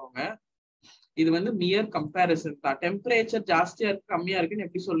மட்டும் பாத்துக்கோங்க. இது வந்து மியர் கம்பேரிசன் தான். டெம்பரேச்சர் ஜாஸ்தியா இருக்கு கம்மியா இருக்குன்னு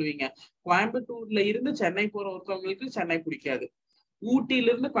எப்படி சொல்லுவீங்க? கோயம்புத்தூர்ல இருந்து சென்னை போற ஒருத்தவங்களுக்கு சென்னை பிடிக்காது,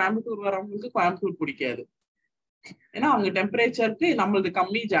 ஊட்டில இருந்து கோயம்புத்தூர் வரவங்களுக்கு கோயம்புத்தூர் பிடிக்காது. ஏன்னா அவங்க டெம்பரேச்சருக்கு நம்மளது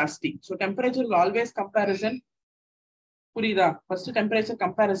கம்மி ஜாஸ்தி. So temperature always comparison. புரியுதா? ஃபர்ஸ்ட் டெம்பரேச்சர்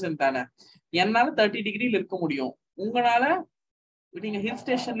கம்பேரிசன் தானே. என்னால 30 டிகிரில இருக்க முடியும், உங்களால நீங்க ஹில்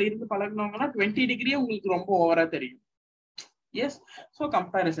ஸ்டேஷன்ல இருந்து பழகினவங்கன்னா 20 டிகிரியே உங்களுக்கு ரொம்ப ஓவரா தெரியும். எஸ், சோ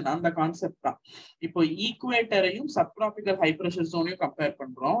கம்பேரிசன் அந்த கான்செப்ட் தான். இப்போ ஈக்குவேட்டரையும் சப்ட்ராபிக்கல் ஹை பிரஷர் ஜோனையும் கம்பேர்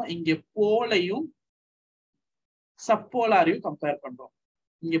பண்றோம். இங்க போலையும் சப்போலாரையும் கம்பேர் பண்றோம்.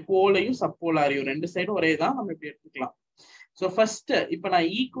 இங்க போலையும் சப்போலாரையும் ரெண்டு சைடும் ஒரே தான், நம்ம இப்படி எடுத்துக்கலாம். ஸோ ஃபர்ஸ்ட் இப்ப நான்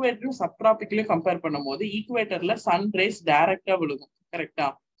ஈக்குவேட்டரும் சப்ட்ராபிக்கலையும் கம்பேர் பண்ணும் போது ஈக்குவேட்டர்ல சன் ரேஸ் டைரக்டா விழுகும், கரெக்டா?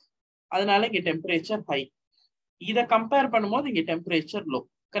 அதனால இங்க டெம்பரேச்சர் ஹை. இதை கம்பேர் பண்ணும்போது இங்க டெம்பரேச்சர் லோ,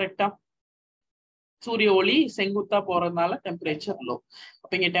 கரெக்டா? சூரிய ஒளி செங்குத்தா போறதுனால டெம்பரேச்சர் லோ.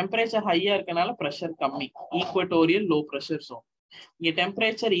 அப்ப இங்க டெம்பரேச்சர் ஹையா இருக்கனால பிரஷர் கம்மி, ஈக்குவேட்டோரியல் லோ பிரஷர் ஜோன். இங்க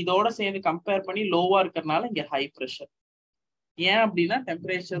டெம்பரேச்சர் இதோட சேர்ந்து கம்பேர் பண்ணி லோவா இருக்கிறதுனால இங்க ஹை பிரஷர். ஏன் அப்படின்னா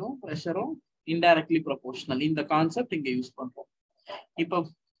டெம்பரேச்சரும் பிரஷரும் இன்டைரக்ட்லி ப்ரொபோர்ஷனல். இந்த கான்செப்ட் இங்க யூஸ் பண்றோம். இப்போ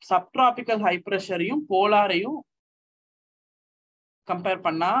சப்ட்ராபிக்கல் ஹை பிரஷரையும் போலாரையும் கம்பேர்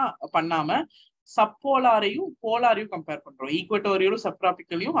பண்ணாம சப்போலாரையும் போலாரையும் கம்பேர் பண்றோம். ஈக்குவேட்டோரியலும்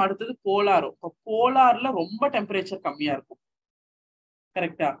சப்ட்ராபிக்கலையும், அடுத்தது போலாரும். இப்போ போலார்ல ரொம்ப டெம்பரேச்சர் கம்மியா இருக்கும்,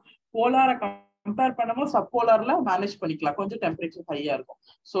 கரெக்டா? போலாரை கம்பேர் பண்ணும்போது சப்போலார்ல மேனேஜ் பண்ணிக்கலாம், கொஞ்சம் டெம்பரேச்சர் ஹையா இருக்கும்.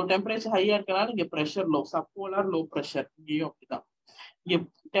 ஸோ டெம்பரேச்சர் ஹையா இருக்கனால இங்க pressure low, subpolar low pressure. இங்கேயும் அப்படிதான். இங்க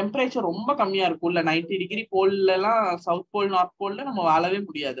டெம்பரேச்சர் ரொம்ப கம்மியா இருக்கும்ல, 90 டிகிரி போல்ல எல்லாம், சவுத் போல் நார்த் போல்ல நம்ம வாழவே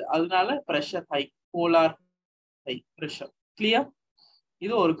முடியாது. அதனால pressure high, polar high pressure. Clear?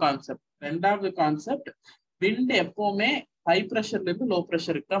 இது ஒரு கான்செப்ட். ரெண்டாவது கான்செப்ட், விண்ட் எப்பவுமே ஹை ப்ரெஷர்ல இருந்து லோ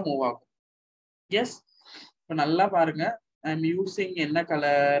ப்ரெஷருக்கு தான் மூவ் ஆகும். எஸ், இப்ப நல்லா பாருங்க. ஐ எம் யூசிங் என்ன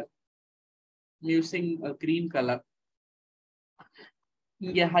கலர்? Using green colour.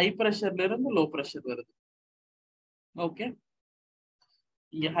 இங்க ஹை ப்ரெஷர்ல இருந்து லோ ப்ரெஷர் வருது. ஓகே,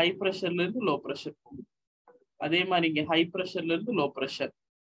 இங்க ஹை ப்ரெஷர்ல இருந்து லோ ப்ரெஷர் போகுது. அதே மாதிரி இங்க ஹை ப்ரெஷர்ல இருந்து லோ ப்ரெஷர்,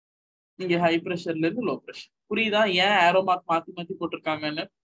 இங்க ஹை ப்ரெஷர்ல இருந்து லோ ப்ரெஷர். புரியுதா ஏன் ஏரோ மார்க் மாத்தி மாத்தி போட்டிருக்காங்கன்னு?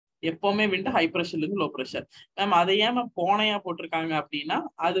 எப்பவுமே விண்டு ஹை ப்ரெஷர்ல இருந்து லோ ப்ரெஷர். மேம் அதை ஏன் மேம் கோணையா போட்டிருக்காங்க அப்படின்னா,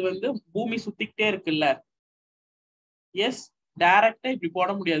 அது வந்து பூமி சுத்திக்கிட்டே இருக்குல்ல. எஸ், டைரக்டா இப்படி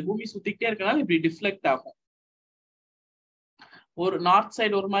போட முடியாது, பூமி சுத்திக்கிட்டே இருக்கனால இப்படி டிஃப்ளெக்ட் ஆகும். ஒரு நார்த்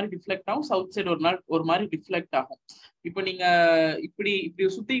சைடு ஒரு மாதிரி டிஃப்ளெக்ட் ஆகும், சவுத் சைடு ஒரு மாதிரி டிஃப்ளெக்ட் ஆகும். இப்ப நீங்க இப்படி இப்படி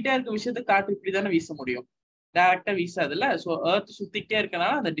சுத்திக்கிட்டே இருக்க விஷயத்த காற்று இப்படிதானே வீச முடியும், டைரக்டா வீசாதுல்ல. ஸோ எர்த் சுத்திக்கிட்டே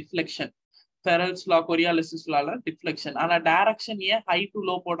இருக்கனால அந்த டிஃப்ளெக்ஷன், ஃபெரல்ஸ் லா, கொரியாலிசிஸ் லால டிஃப்ளெக்ஷன். ஆனா டைரக்ஷன் ஏன் ஹை டு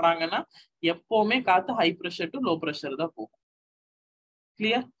லோ போடுறாங்கன்னா, எப்பவுமே காத்து high pressure to low pressure தான் போகும்.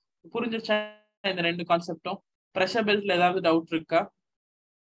 கிளியர்? புரிஞ்சிச்சா இந்த ரெண்டு கான்செப்டும்? ப்ரெஷர் பெல்ட்ல ஏதாவது டவுட் இருக்கா?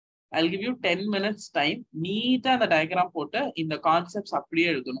 I'll give you 10 minutes time. நீட்டா அந்த டயக்ராம் போட்டு இந்த கான்செப்ட்ஸ் அப்படியே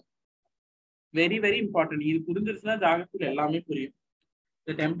எழுதணும். Very very important. இது புரிஞ்சிருச்சுன்னா ஜாகிரபியில் எல்லாமே புரியும்.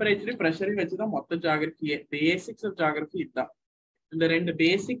 இந்த டெம்பரேச்சரையும் ப்ரெஷரையும் வச்சுதான் மொத்த ஜாகிரபியே. பேசிக்ஸ் ஆஃப் ஜாகிரபி இதுதான். இந்த ரெண்டு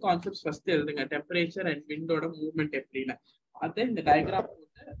பேசிக் கான்செப்ட்ஸ் ஃபர்ஸ்ட் எழுதுங்க, டெம்பரேச்சர் அண்ட் விண்டோட மூவ்மெண்ட் எப்படின்னு. அதை இந்த டயக்ராம்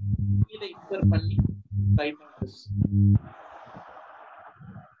போட்டு கீழே இன்சர்ட் பண்ணி right on this.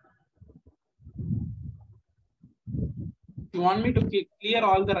 You want me to clear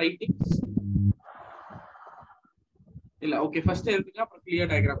all the writings? இல்ல, ஓகே, ஃபர்ஸ்ட் எழுதுங்க, அப்புறம்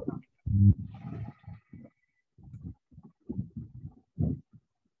கிளியர் டயக்ராம் காமிங்க.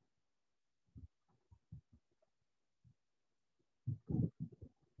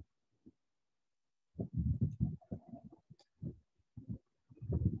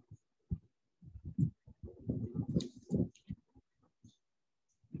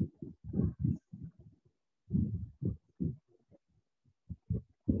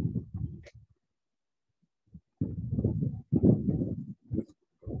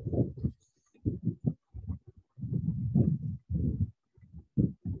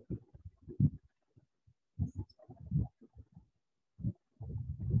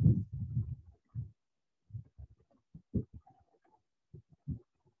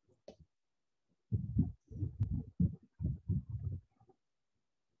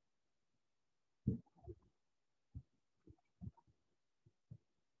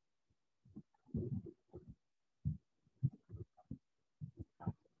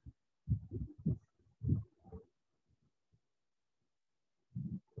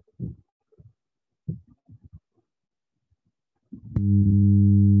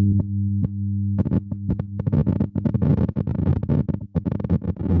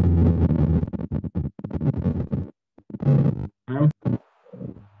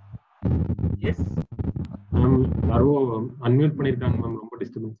 எஸ் மேம் யாரும் அன்மியூட் பண்ணிருக்காங்க மேம், ரொம்ப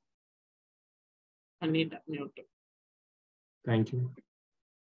டிஸ்டர்பன்ஸ். பண்ணிட்டேன், மியூட். தேங்க்யூ.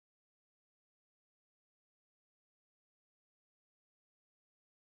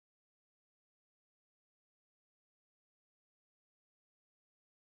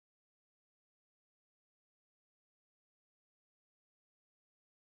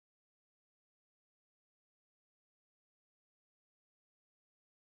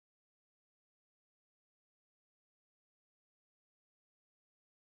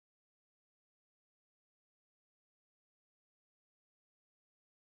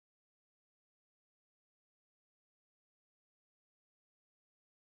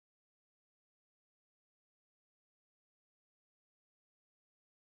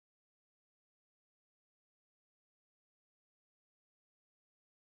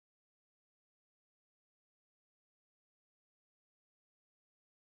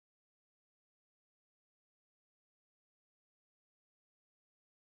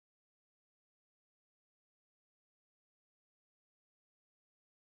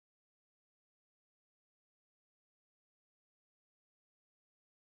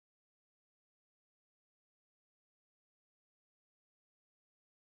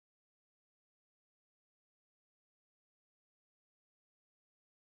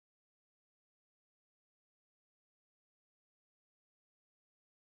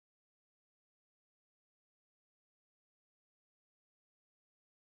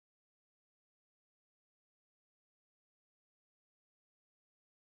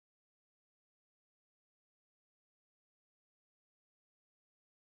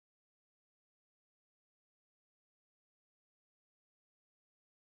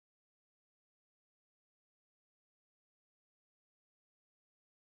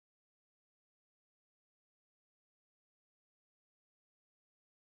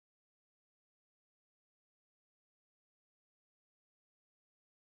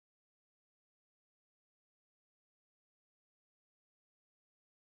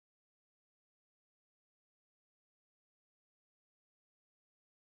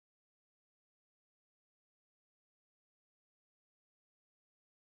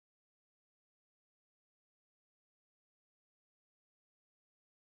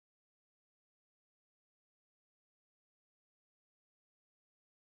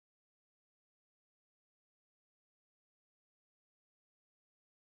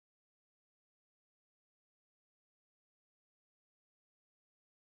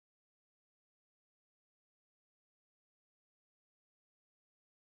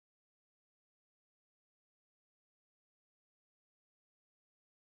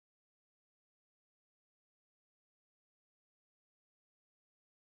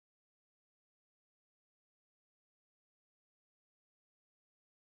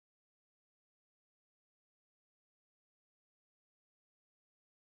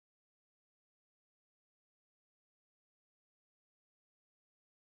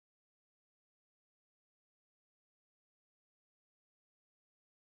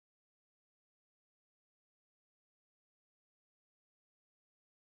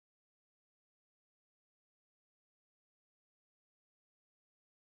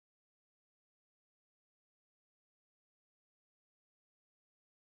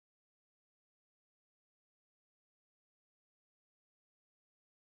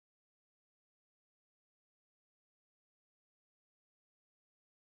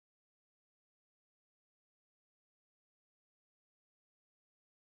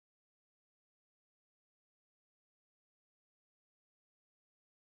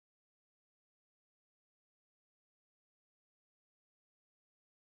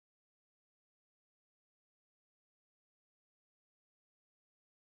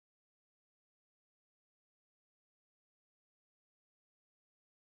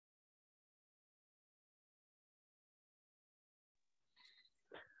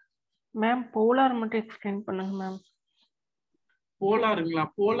 மேம் போலார் மட்டும் எக்ஸ்பிளைன் பண்ணுங்க மேம். போலாருங்களா?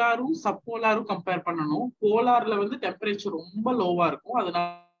 போலாரும் சப்போலாரும் கம்பேர் பண்ணணும். போலார்ல வந்து டெம்பரேச்சர் ரொம்ப லோவா இருக்கும்,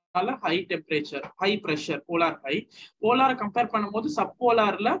 அதனால high temperature, high pressure, polar high. போலாரை compare பண்ணும்போது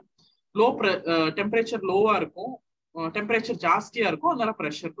சப்போலார்ல லோ டெம்பரேச்சர் லோவா இருக்கும், டெம்பரேச்சர் ஜாஸ்தியா இருக்கும், அதனால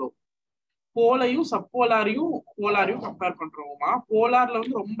ப்ரெஷர் லோ. போலையும் சப்போலாரையும் போலாரையும் கம்பேர் பண்றோமா, போலார்ல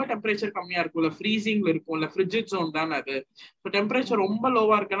வந்து ரொம்ப டெம்பரேச்சர் கம்மியா இருக்கும்ல, ஃப்ரீசிங்ல இருக்கும்ல, ஃப்ரிட்ஜிட் ஜோன் தானே அது. டெம்பரேச்சர் ரொம்ப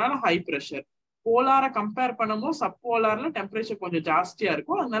லோவா இருக்கனால ஹை ப்ரெஷர். போலாரை கம்பேர் பண்ணும்போது சப்போலார்ல டெம்பரேச்சர் கொஞ்சம் ஜாஸ்தியா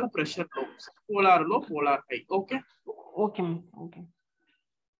இருக்கும், அதனால pressure low. Polar low, polar high. Okay okay ma'am. Okay.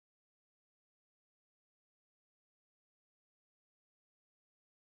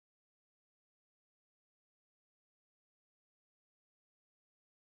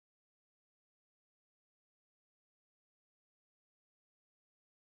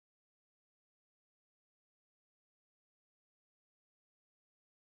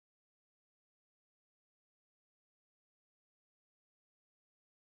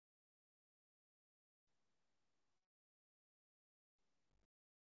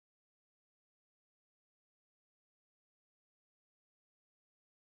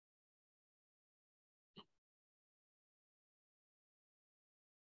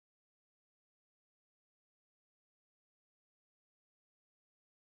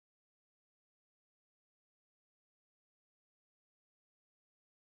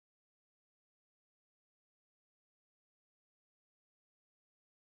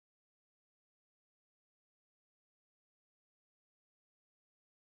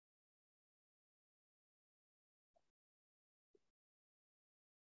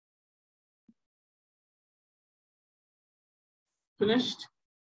 finished.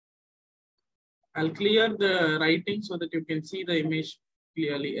 I'll clear the writing so that you can see the image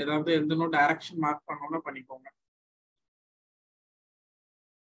clearly. ஏதாவது எந்த direction மார்க் பண்ணனும்னா பண்ணிக்கோங்க.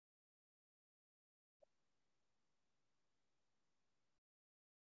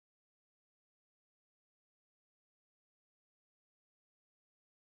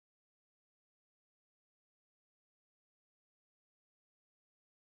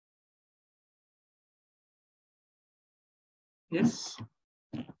 Yes.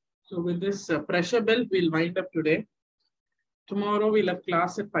 So with this pressure belt, we'll wind up today. Tomorrow we'll have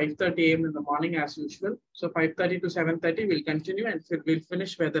class at 5:30 a.m. in the morning as usual. So 5:30 to 7:30 we'll continue and we'll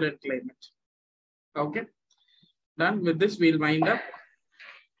finish weather and climate. Okay. Done. With this we'll wind up.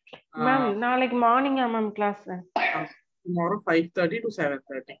 Ma'am, நாளைக்கு மார்னிங்கா ma'am class? Tomorrow 5:30 to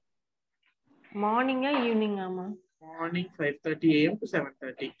 7:30. மார்னிங்கா ஈவினிங்கா ma'am? Morning 5:30 a.m. to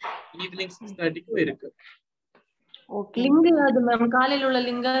 7:30. Evening 6:30 க்கு இருக்கு. Okay. Link அது ma'am காலையில உள்ள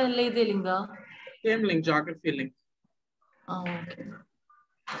லிங்கா இல்ல இதே Lingaa? Same link, geography link. Okay.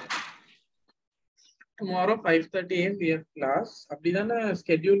 Tomorrow 5:30 a.m. we have class. அப்படிதானே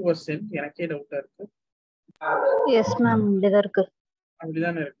schedule was sent. எனக்கே டவுட்டா இருக்கு. எஸ் மேம், அப்படிதான் இருக்கு.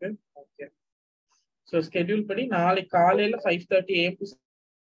 அப்படிதானே இருக்கு. ஓகே. So schedule படி நாளைக்கு காலையில 5:30 a.m. to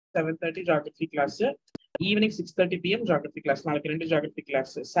 7:30 geography class. Evening 6:30 p.m. geography class. நாளைக்கு 2 geography class.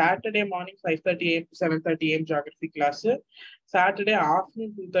 Saturday morning 5:30 a.m. to 7:30 a.m. geography class. Saturday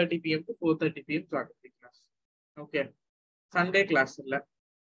afternoon 2:30 p.m. to 4:30 p.m. geography class. Okay. Sunday class இல்ல.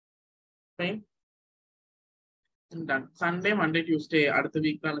 Fine. Done. Sunday, Monday, Tuesday அடுத்த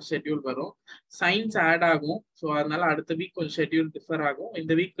வீக்கான schedule வரும். Science add ஆகும். So அதனால அடுத்த week கொஞ்சம் schedule differ ஆகும்.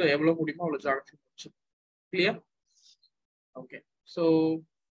 இந்த வீக் எவ்வளவு முடியுமோ அவ்வளவு ஜாகிரபி முடிச்சு. கிளியர்? ஓகே. ஸோ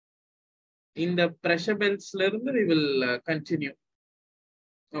இந்த ப்ரெஷர் பெல்ட்ஸ்ல இருந்து we will continue.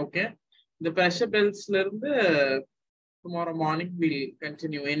 ஓகே. இந்த ப்ரெஷர் பெல்ட்ஸ்ல இருந்து tomorrow morning we'll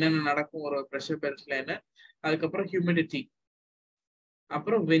continue. என்னென்ன நடக்கும் ஒரு ப்ரெஷர் பெல்ட்ல, அதுக்கப்புறம் ஹியூமிடிட்டி,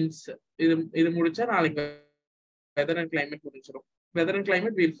 அப்புறம் விண்ட்ஸ். இது முடிச்சா நாளைக்கு weather and climate முடிஞ்சிரும். Weather and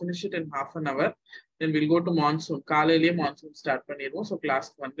climate we'll finish it in half an hour. Then we'll go to monsoon. காலையிலேயே monsoon start பண்ணிடுவோம். So class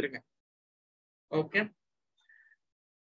வந்துருங்க. Okay.